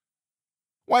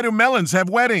 Why do melons have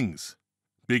weddings?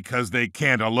 Because they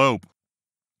can't elope.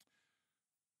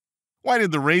 Why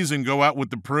did the raisin go out with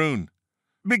the prune?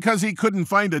 Because he couldn't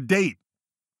find a date.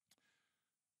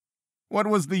 What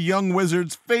was the young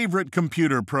wizard's favorite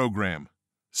computer program?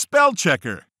 Spell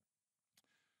checker.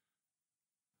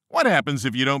 What happens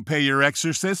if you don't pay your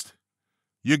exorcist?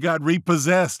 You got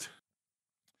repossessed.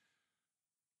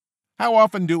 How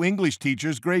often do English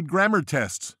teachers grade grammar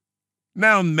tests?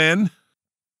 Now and then.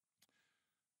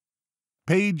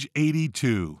 Page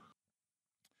 82.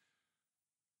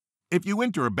 If you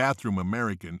enter a bathroom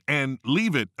American and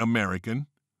leave it American,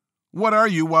 what are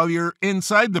you while you're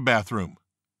inside the bathroom?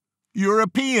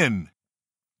 European.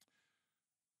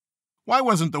 Why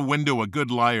wasn't the window a good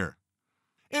liar?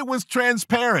 It was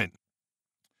transparent.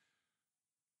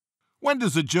 When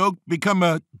does a joke become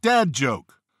a dad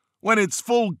joke? When it's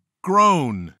full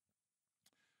grown.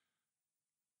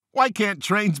 Why can't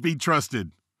trains be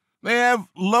trusted? They have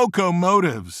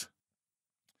locomotives.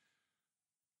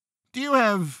 Do you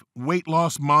have weight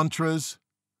loss mantras?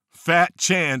 Fat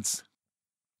chance.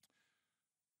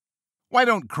 Why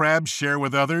don't crabs share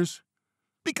with others?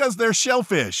 Because they're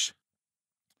shellfish.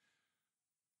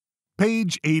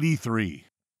 Page 83.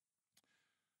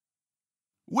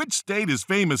 Which state is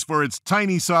famous for its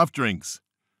tiny soft drinks?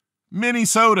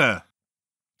 Minnesota.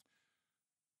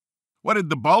 What did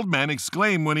the bald man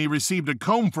exclaim when he received a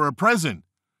comb for a present?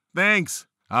 Thanks,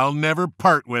 I'll never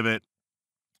part with it.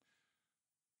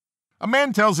 A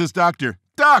man tells his doctor,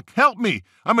 "Doc, help me.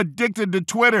 I'm addicted to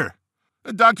Twitter."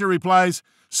 The doctor replies,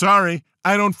 "Sorry,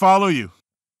 I don't follow you."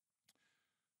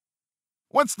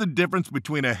 What's the difference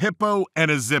between a hippo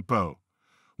and a Zippo?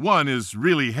 One is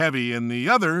really heavy and the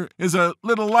other is a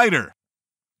little lighter.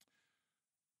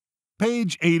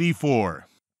 Page 84.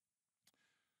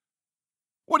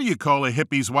 What do you call a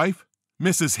hippie's wife?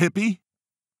 Mrs. Hippie?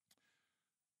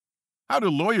 How do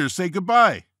lawyers say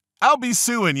goodbye? "I'll be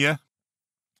suing you."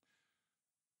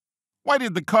 Why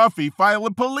did the coffee file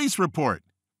a police report?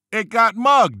 It got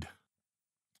mugged.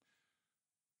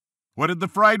 What did the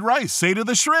fried rice say to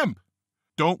the shrimp?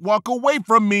 "Don't walk away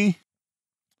from me."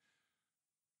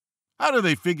 How do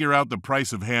they figure out the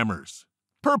price of hammers?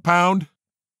 Per pound.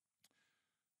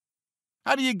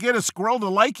 How do you get a squirrel to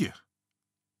like you?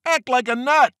 Act like a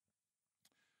nut.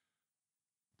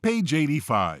 Page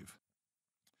 85.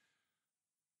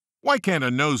 Why can't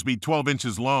a nose be 12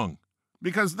 inches long?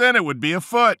 Because then it would be a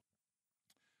foot.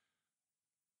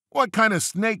 What kind of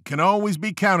snake can always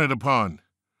be counted upon?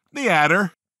 The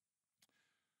adder.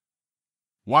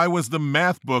 Why was the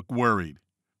math book worried?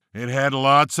 It had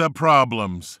lots of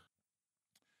problems.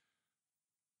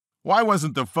 Why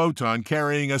wasn't the photon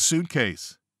carrying a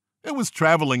suitcase? It was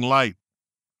traveling light.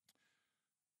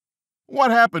 What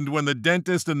happened when the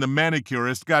dentist and the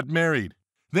manicurist got married?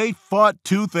 They fought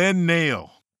tooth and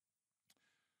nail.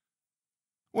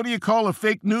 What do you call a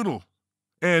fake noodle?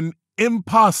 An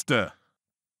impasta.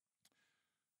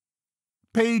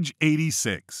 Page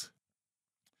 86.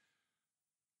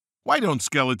 Why don't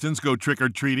skeletons go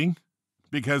trick-or-treating?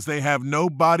 Because they have no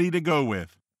body to go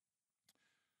with.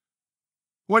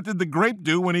 What did the grape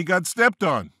do when he got stepped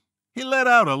on? He let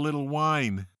out a little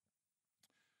whine.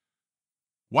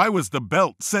 Why was the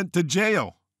belt sent to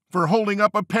jail? For holding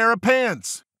up a pair of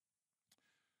pants.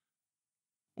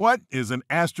 What is an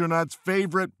astronaut's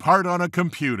favorite part on a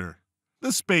computer?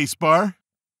 The space bar.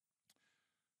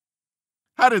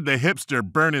 How did the hipster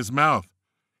burn his mouth?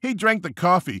 He drank the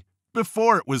coffee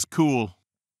before it was cool.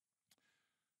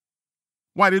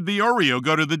 Why did the Oreo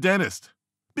go to the dentist?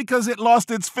 Because it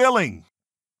lost its filling.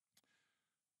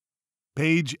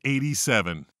 Page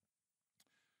 87.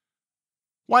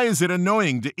 Why is it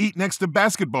annoying to eat next to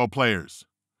basketball players?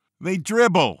 They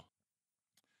dribble.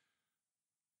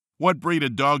 What breed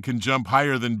of dog can jump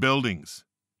higher than buildings?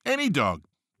 Any dog.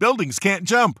 Buildings can't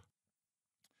jump.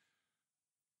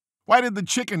 Why did the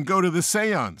chicken go to the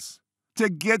seance? To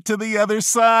get to the other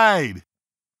side.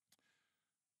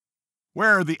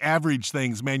 Where are the average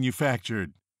things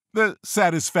manufactured? The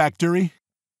satisfactory.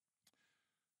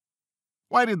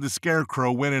 Why did the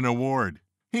scarecrow win an award?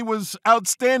 He was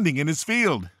outstanding in his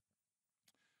field.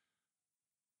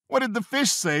 What did the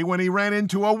fish say when he ran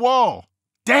into a wall?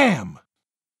 Damn!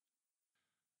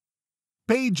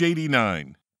 Page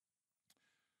 89.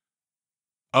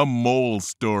 A mole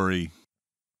story.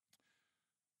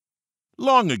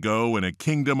 Long ago, in a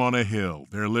kingdom on a hill,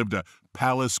 there lived a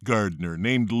palace gardener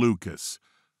named Lucas.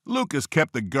 Lucas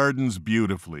kept the gardens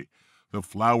beautifully. The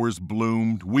flowers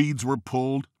bloomed, weeds were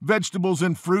pulled, vegetables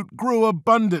and fruit grew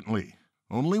abundantly.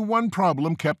 Only one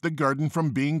problem kept the garden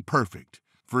from being perfect.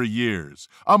 For years,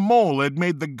 a mole had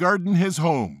made the garden his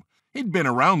home. He'd been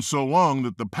around so long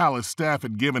that the palace staff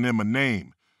had given him a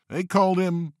name. They called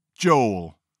him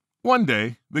Joel. One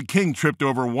day, the king tripped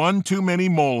over one too many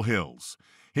molehills.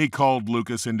 He called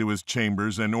Lucas into his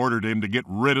chambers and ordered him to get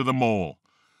rid of the mole.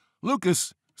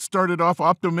 Lucas started off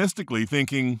optimistically,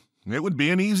 thinking it would be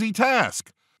an easy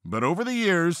task. But over the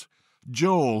years,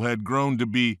 Joel had grown to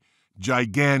be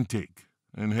gigantic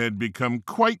and had become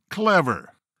quite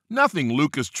clever. Nothing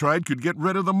Lucas tried could get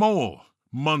rid of the mole.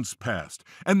 Months passed,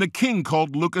 and the king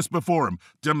called Lucas before him,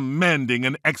 demanding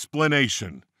an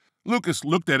explanation. Lucas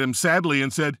looked at him sadly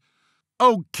and said,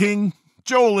 "Oh, king,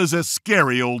 Joel is a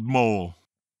scary old mole."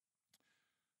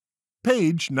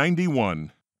 Page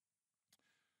 91.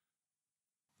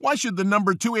 Why should the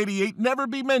number 288 never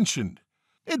be mentioned?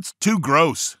 It's too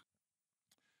gross.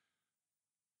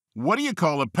 What do you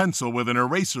call a pencil with an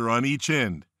eraser on each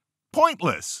end?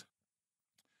 Pointless.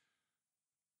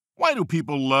 Why do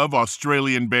people love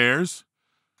Australian bears?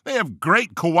 They have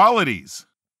great qualities.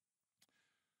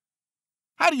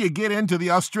 How do you get into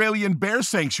the Australian Bear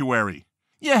Sanctuary?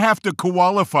 You have to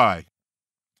qualify.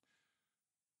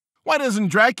 Why doesn't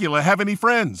Dracula have any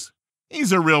friends?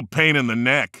 He's a real pain in the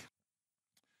neck.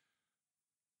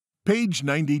 Page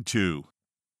 92.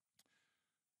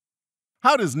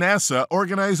 How does NASA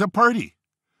organize a party?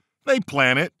 They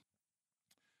plan it.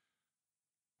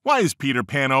 Why is Peter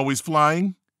Pan always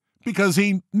flying? Because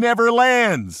he never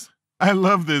lands. I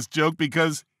love this joke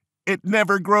because it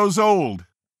never grows old.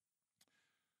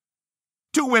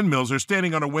 Two windmills are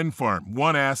standing on a wind farm.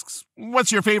 One asks,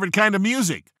 "What's your favorite kind of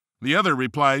music?" The other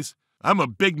replies, "I'm a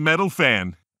big metal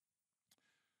fan."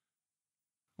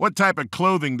 What type of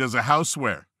clothing does a house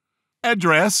wear? A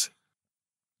dress.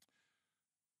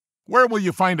 Where will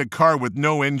you find a car with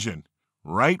no engine?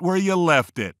 Right where you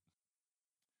left it.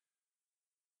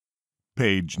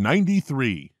 Page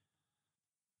 93.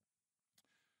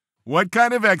 What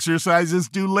kind of exercises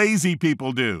do lazy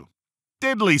people do?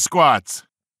 Diddly squats.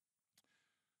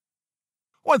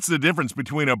 What's the difference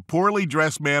between a poorly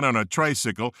dressed man on a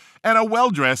tricycle and a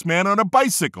well-dressed man on a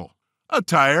bicycle? A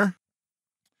tire.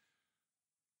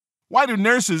 Why do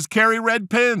nurses carry red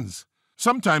pens?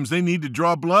 Sometimes they need to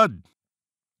draw blood.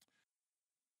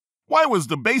 Why was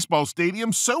the baseball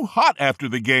stadium so hot after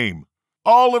the game?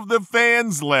 All of the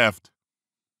fans left.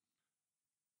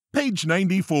 Page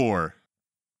 94.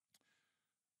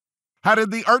 How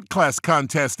did the art class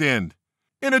contest end?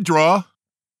 In a draw.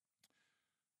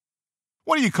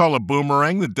 What do you call a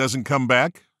boomerang that doesn't come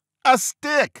back? A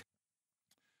stick.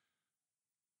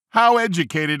 How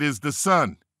educated is the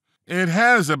sun? It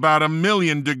has about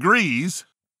 1,000,000 degrees.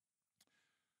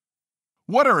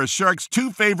 What are a shark's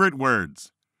two favorite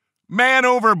words? Man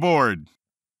overboard.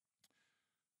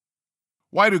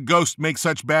 Why do ghosts make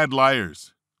such bad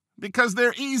liars? Because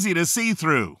they're easy to see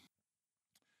through.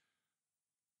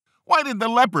 Why did the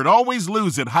leopard always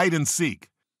lose at hide and seek?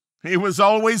 He was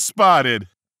always spotted.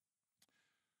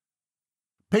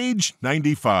 Page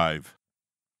 95.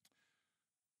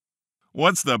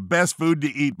 What's the best food to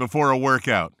eat before a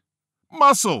workout?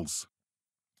 Mussels.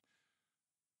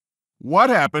 What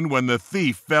happened when the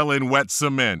thief fell in wet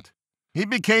cement? He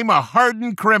became a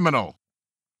hardened criminal.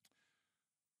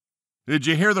 Did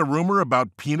you hear the rumor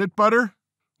about peanut butter?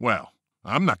 Well,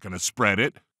 I'm not going to spread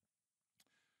it.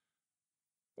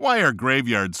 Why are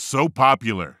graveyards so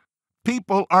popular?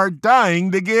 People are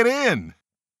dying to get in.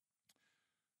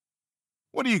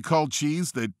 What do you call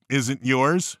cheese that isn't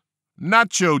yours?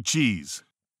 Nacho cheese.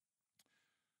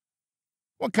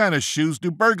 What kind of shoes do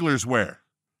burglars wear?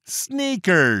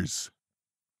 Sneakers.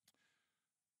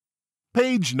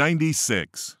 Page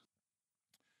 96.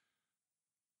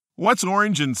 What's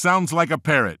orange and sounds like a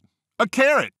parrot? A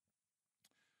carrot.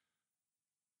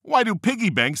 Why do piggy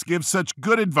banks give such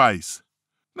good advice?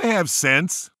 They have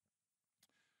sense.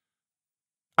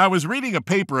 I was reading a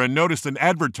paper and noticed an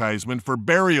advertisement for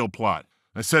burial plot.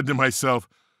 I said to myself,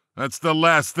 that's the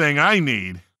last thing I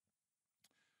need.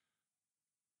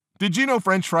 Did you know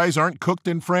French fries aren't cooked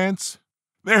in France?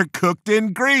 They're cooked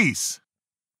in Greece.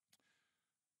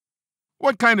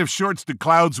 What kind of shorts do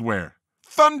clouds wear?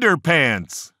 Thunder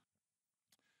pants.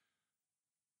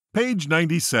 Page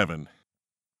 97.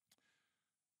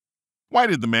 Why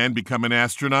did the man become an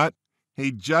astronaut?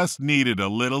 He just needed a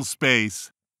little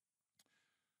space.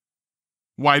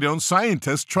 Why don't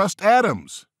scientists trust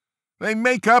atoms? They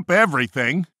make up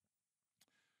everything.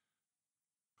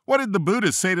 What did the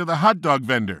Buddha say to the hot dog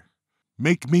vendor?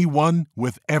 Make me one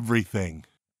with everything.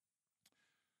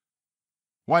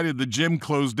 Why did the gym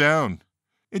close down?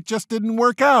 It just didn't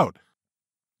work out.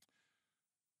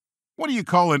 What do you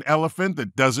call an elephant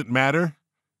that doesn't matter?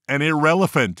 An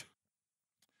irrelevant.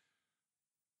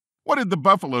 What did the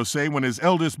buffalo say when his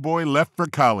eldest boy left for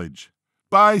college?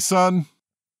 Bye, son.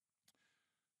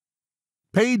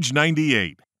 Page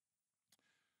 98.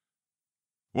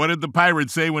 What did the pirate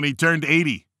say when he turned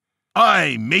 80?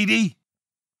 Aye, matey.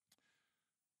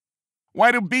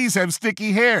 Why do bees have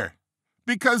sticky hair?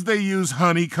 Because they use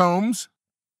honeycombs.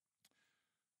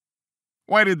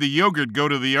 Why did the yogurt go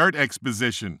to the art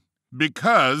exposition?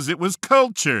 Because it was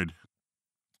cultured.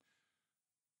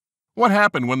 What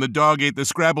happened when the dog ate the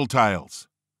Scrabble tiles?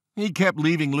 He kept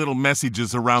leaving little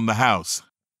messages around the house.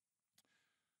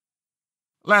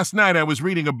 Last night I was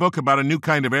reading a book about a new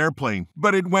kind of airplane,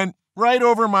 but it went right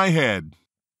over my head.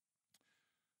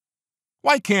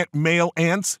 Why can't male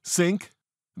ants sink?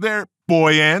 They're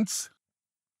boy ants.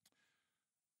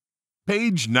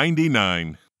 Page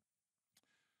 99.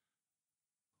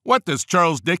 What does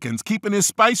Charles Dickens keep in his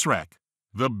spice rack?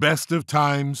 The best of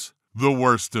times, the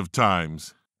worst of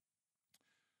times.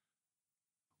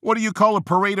 What do you call a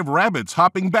parade of rabbits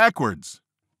hopping backwards?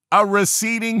 A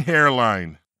receding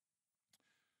hairline.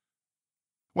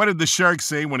 What did the shark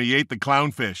say when he ate the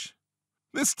clownfish?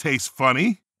 This tastes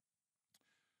funny.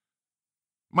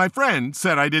 My friend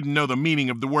said I didn't know the meaning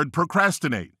of the word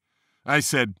procrastinate. I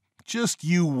said, just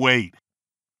you wait.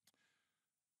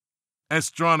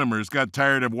 Astronomers got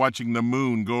tired of watching the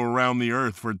moon go around the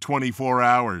Earth for 24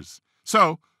 hours,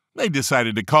 so they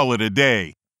decided to call it a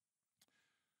day.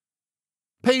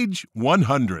 Page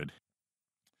 100.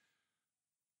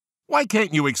 Why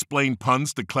can't you explain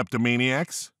puns to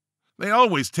kleptomaniacs? They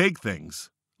always take things.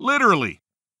 Literally.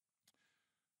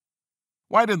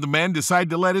 Why did the man decide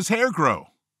to let his hair grow?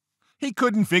 He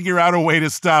couldn't figure out a way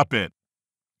to stop it.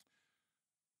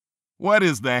 What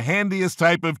is the handiest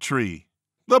type of tree?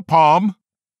 The palm.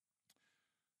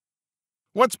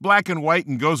 What's black and white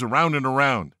and goes around and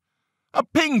around? A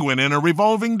penguin in a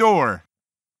revolving door.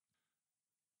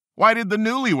 Why did the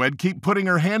newlywed keep putting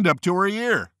her hand up to her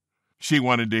ear? She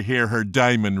wanted to hear her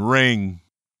diamond ring.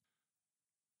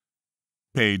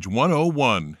 Page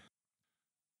 101.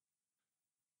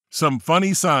 Some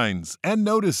funny signs and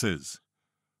notices.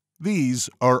 These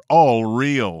are all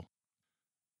real.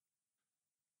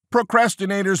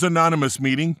 Procrastinators Anonymous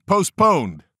meeting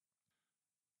postponed.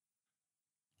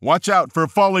 Watch out for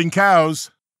falling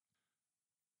cows.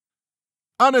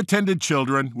 Unattended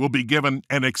children will be given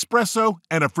an espresso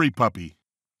and a free puppy.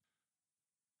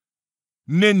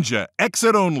 Ninja,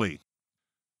 exit only.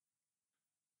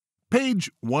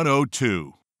 Page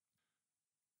 102.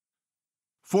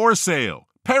 For sale,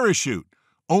 parachute,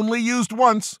 only used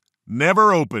once,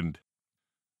 never opened.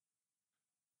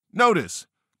 Notice,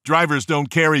 drivers don't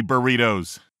carry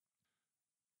burritos.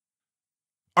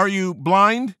 Are you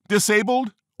blind,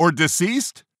 disabled, or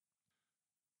deceased?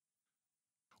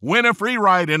 Win a free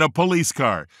ride in a police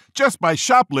car just by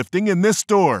shoplifting in this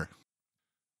store.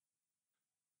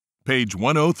 Page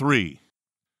 103.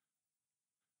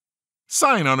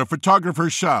 Sign on a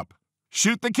photographer's shop.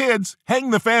 Shoot the kids,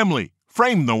 hang the family,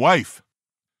 frame the wife.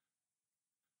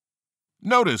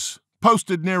 Notice,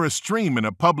 posted near a stream in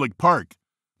a public park.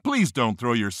 Please don't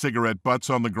throw your cigarette butts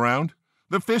on the ground.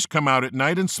 The fish come out at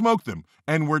night and smoke them,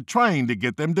 and we're trying to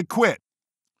get them to quit.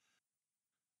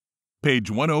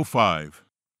 Page 105.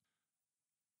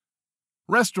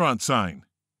 Restaurant sign.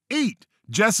 Eat,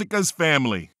 Jessica's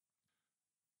family.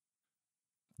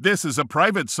 This is a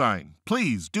private sign.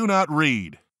 Please do not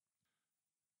read.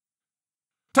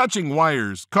 Touching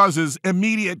wires causes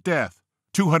immediate death.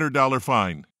 $200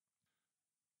 fine.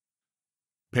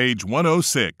 Page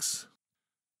 106.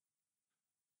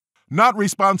 Not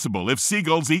responsible if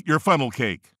seagulls eat your funnel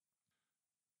cake.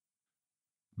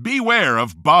 Beware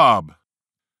of Bob.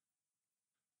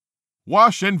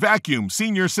 Wash and vacuum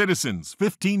senior citizens,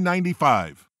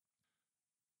 $15.95.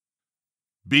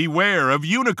 Beware of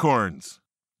unicorns.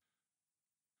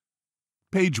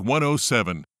 Page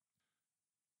 107.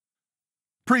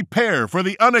 Prepare for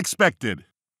the unexpected.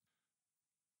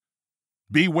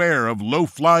 Beware of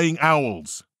low-flying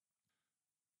owls.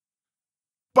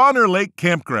 Bonner Lake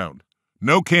Campground.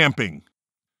 No camping.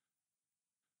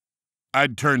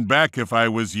 I'd turn back if I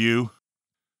was you.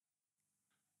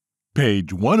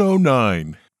 Page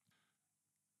 109.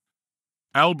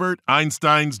 Albert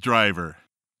Einstein's driver.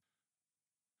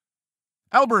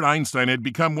 Albert Einstein had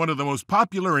become one of the most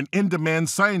popular and in-demand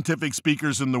scientific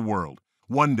speakers in the world.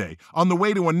 One day, on the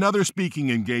way to another speaking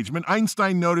engagement,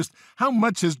 Einstein noticed how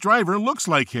much his driver looks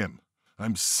like him.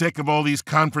 "I'm sick of all these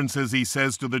conferences," he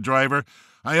says to the driver.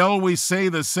 "I always say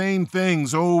the same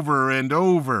things over and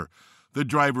over." The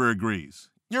driver agrees.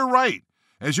 "You're right.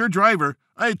 As your driver,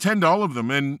 I attend all of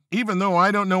them, and even though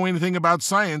I don't know anything about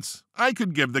science, I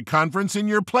could give the conference in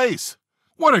your place."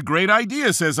 "What a great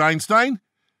idea," says Einstein.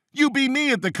 "You be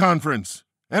me at the conference,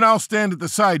 and I'll stand at the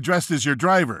side dressed as your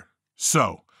driver."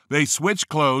 So, they switch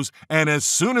clothes, and as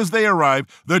soon as they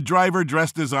arrive, the driver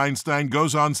dressed as Einstein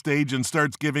goes on stage and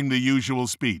starts giving the usual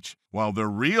speech, while the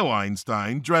real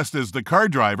Einstein, dressed as the car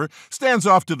driver, stands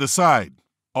off to the side.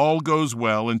 All goes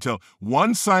well until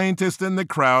one scientist in the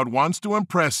crowd wants to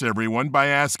impress everyone by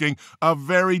asking a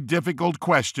very difficult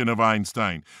question of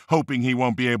Einstein, hoping he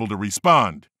won't be able to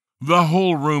respond. The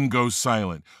whole room goes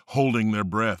silent, holding their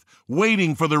breath,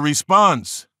 waiting for the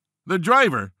response. The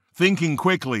driver, thinking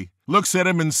quickly, looks at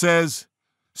him and says,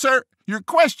 "Sir, your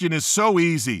question is so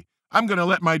easy. I'm going to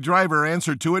let my driver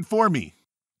answer to it for me."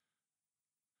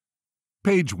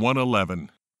 Page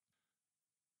 111.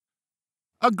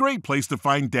 A great place to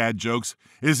find dad jokes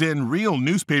is in real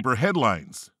newspaper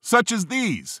headlines, such as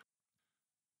these.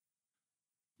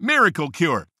 Miracle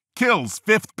cure, kills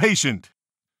fifth patient.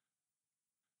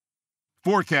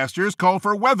 Forecasters call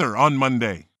for weather on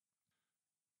Monday.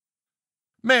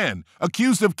 Man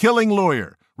accused of killing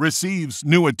lawyer receives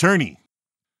new attorney.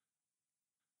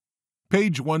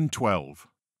 Page 112.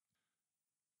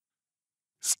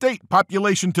 State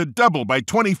population to double by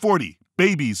 2040.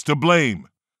 Babies to blame.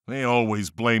 They always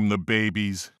blame the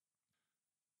babies.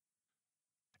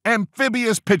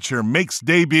 Amphibious pitcher makes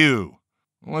debut.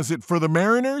 Was it for the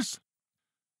Mariners?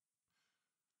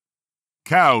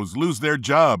 Cows lose their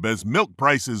job as milk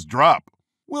prices drop.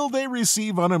 Will they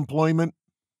receive unemployment?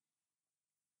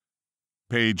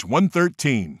 Page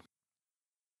 113.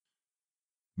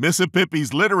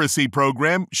 Mississippi's literacy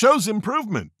program shows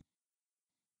improvement.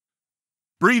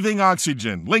 Breathing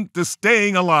oxygen linked to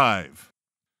staying alive.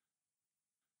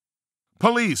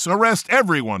 Police arrest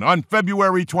everyone on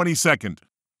February 22nd.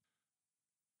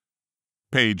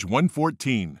 Page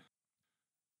 114.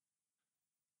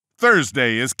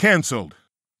 Thursday is canceled.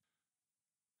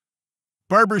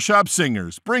 Barbershop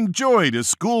singers bring joy to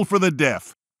school for the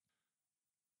deaf.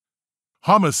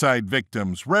 Homicide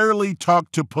victims rarely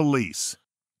talk to police.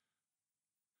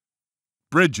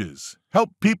 Bridges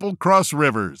help people cross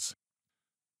rivers.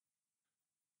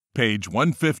 Page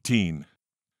 115.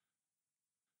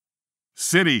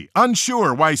 City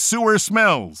unsure why sewer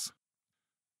smells.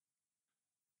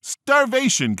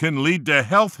 Starvation can lead to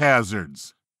health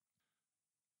hazards.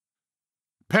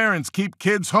 Parents keep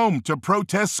kids home to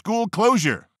protest school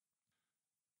closure.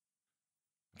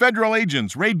 Federal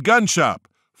agents raid gun shop,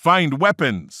 find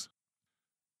weapons.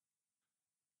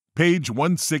 Page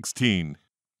 116.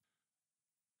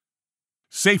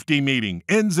 Safety meeting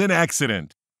ends in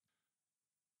accident.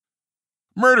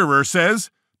 Murderer says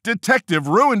detective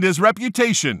ruined his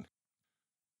reputation.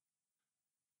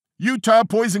 Utah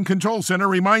Poison Control Center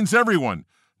reminds everyone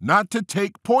not to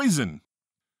take poison.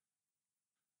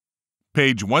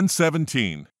 Page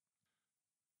 117.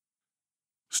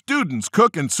 Students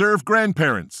cook and serve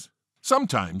grandparents.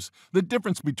 Sometimes the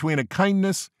difference between a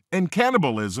kindness and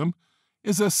cannibalism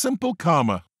is a simple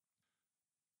comma.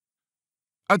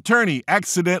 Attorney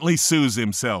accidentally sues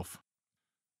himself.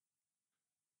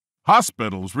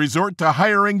 Hospitals resort to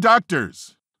hiring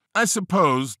doctors. I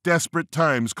suppose desperate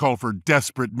times call for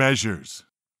desperate measures.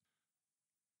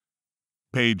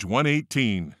 Page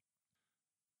 118.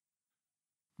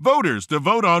 Voters to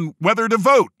vote on whether to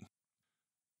vote.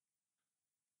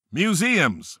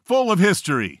 Museums full of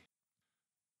history.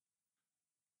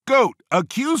 Goat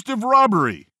accused of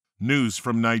robbery. News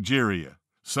from Nigeria.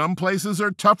 Some places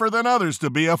are tougher than others to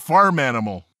be a farm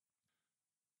animal.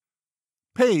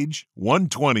 Page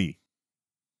 120.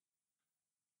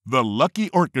 The Lucky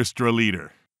Orchestra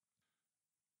Leader.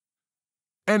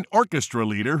 An orchestra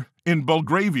leader in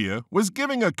Belgravia was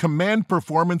giving a command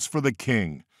performance for the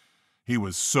king. He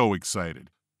was so excited.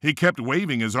 He kept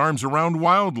waving his arms around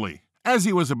wildly. As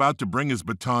he was about to bring his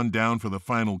baton down for the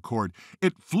final chord,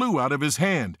 it flew out of his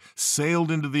hand, sailed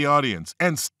into the audience,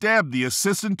 and stabbed the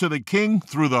assistant to the king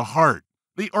through the heart.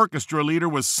 The orchestra leader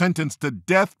was sentenced to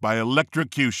death by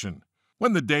electrocution.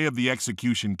 When the day of the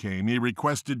execution came, he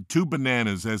requested 2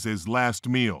 bananas as his last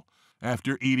meal.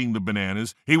 After eating the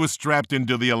bananas, he was strapped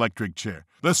into the electric chair.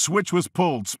 The switch was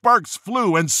pulled, sparks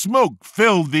flew, and smoke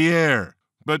filled the air.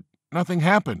 But nothing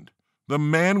happened. The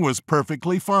man was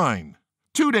perfectly fine.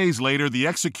 2 days later, the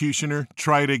executioner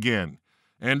tried again.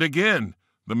 And again,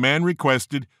 the man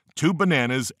requested 2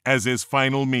 bananas as his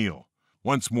final meal.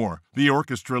 Once more, the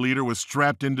orchestra leader was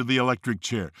strapped into the electric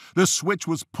chair. The switch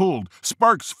was pulled,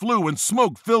 sparks flew, and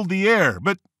smoke filled the air.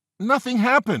 But nothing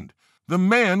happened. The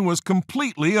man was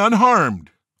completely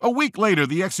unharmed. A week later,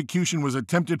 the execution was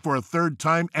attempted for a 3rd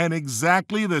time, and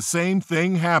exactly the same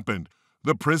thing happened.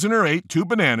 The prisoner ate 2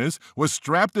 bananas, was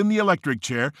strapped in the electric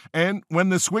chair, and when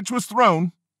the switch was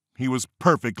thrown, he was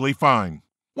perfectly fine.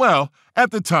 Well,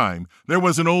 at the time, there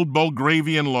was an old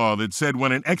Belgravian law that said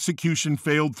when an execution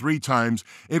failed 3 times,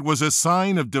 it was a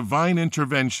sign of divine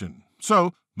intervention.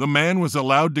 So, the man was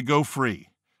allowed to go free.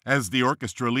 As the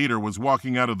orchestra leader was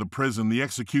walking out of the prison, the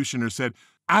executioner said,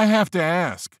 "I have to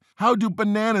ask, how do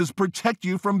bananas protect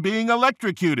you from being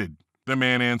electrocuted?" The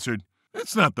man answered,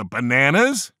 "It's not the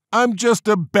bananas. I'm just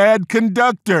a bad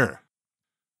conductor."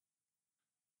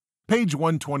 Page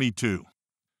 122.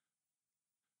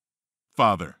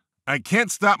 Father, I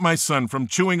can't stop my son from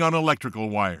chewing on electrical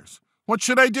wires. What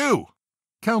should I do?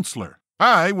 Counselor,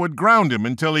 I would ground him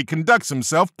until he conducts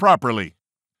himself properly.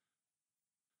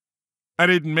 I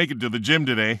didn't make it to the gym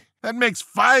today. That makes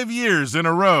 5 years in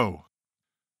a row.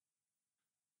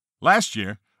 Last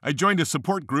year, I joined a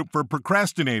support group for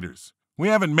procrastinators. We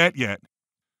haven't met yet.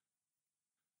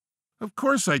 Of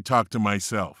course I talk to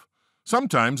myself.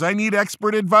 Sometimes I need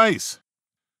expert advice.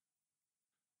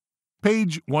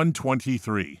 Page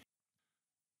 123.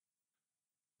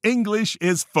 English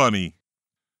is funny.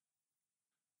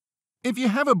 If you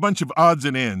have a bunch of odds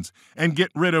and ends and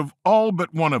get rid of all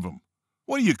but one of them,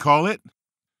 what do you call it?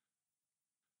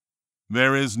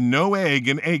 There is no egg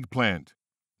in eggplant,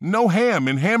 no ham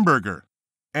in hamburger,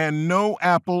 and no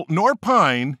apple nor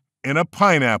pine in a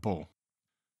pineapple.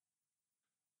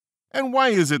 And why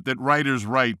is it that writers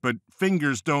write but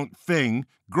fingers don't fing,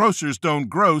 grocers don't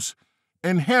gross,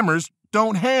 and hammers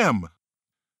don't ham?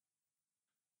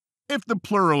 If the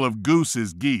plural of goose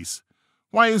is geese,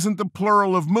 why isn't the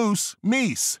plural of moose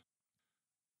meese?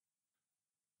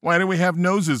 Why do we have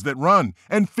noses that run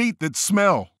and feet that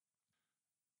smell?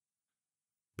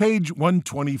 Page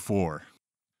 124.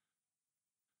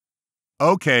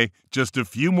 Okay, just a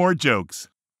few more jokes.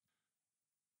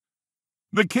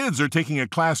 The kids are taking a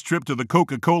class trip to the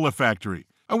Coca-Cola factory.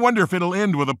 I wonder if it'll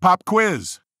end with a pop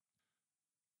quiz.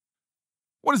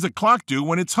 What does a clock do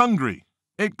when it's hungry?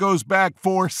 It goes back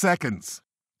 4 seconds.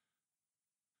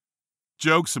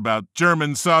 Jokes about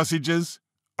German sausages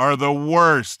are the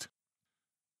worst.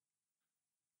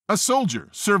 A soldier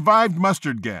survived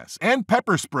mustard gas and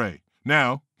pepper spray.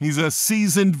 Now he's a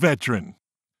seasoned veteran.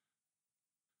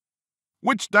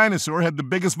 Which dinosaur had the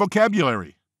biggest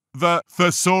vocabulary? The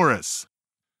thesaurus.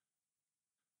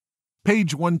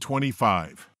 Page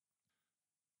 125.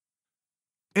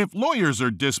 If lawyers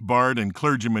are disbarred and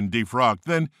clergymen defrocked,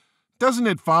 then doesn't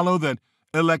it follow that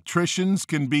electricians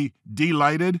can be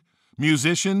delighted,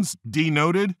 musicians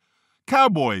denoted,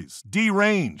 cowboys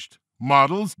deranged,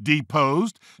 models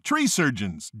deposed, tree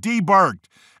surgeons debarked,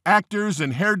 actors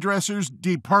and hairdressers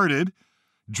departed,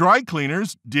 dry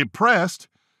cleaners depressed,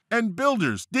 and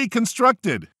builders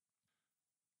deconstructed?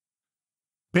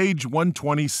 Page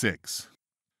 126.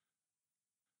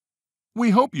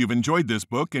 We hope you've enjoyed this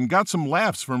book and got some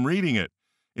laughs from reading it.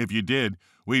 If you did,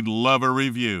 we'd love a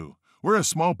review. We're a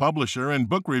small publisher and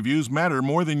book reviews matter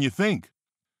more than you think.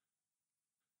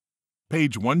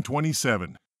 Page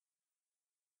 127.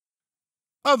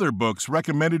 Other books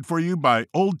recommended for you by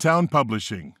Old Town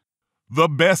Publishing. The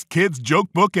Best Kids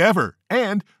Joke Book Ever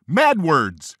and Mad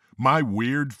Words, My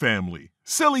Weird Family,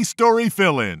 Silly Story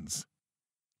Fill-ins.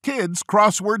 Kids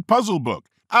Crossword Puzzle Book,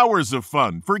 Hours of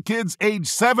Fun for kids age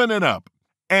 7 and up.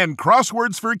 And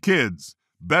Crosswords for Kids,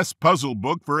 Best Puzzle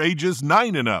Book for ages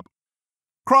 9 and up.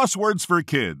 Crosswords for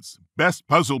Kids, Best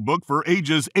Puzzle Book for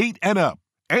ages 8 and up.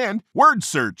 And Word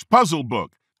Search Puzzle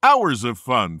Book, Hours of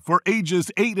Fun for ages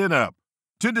 8 and up.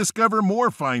 To discover more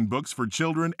fine books for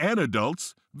children and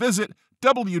adults, visit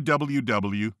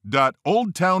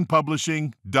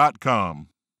www.oldtownpublishing.com.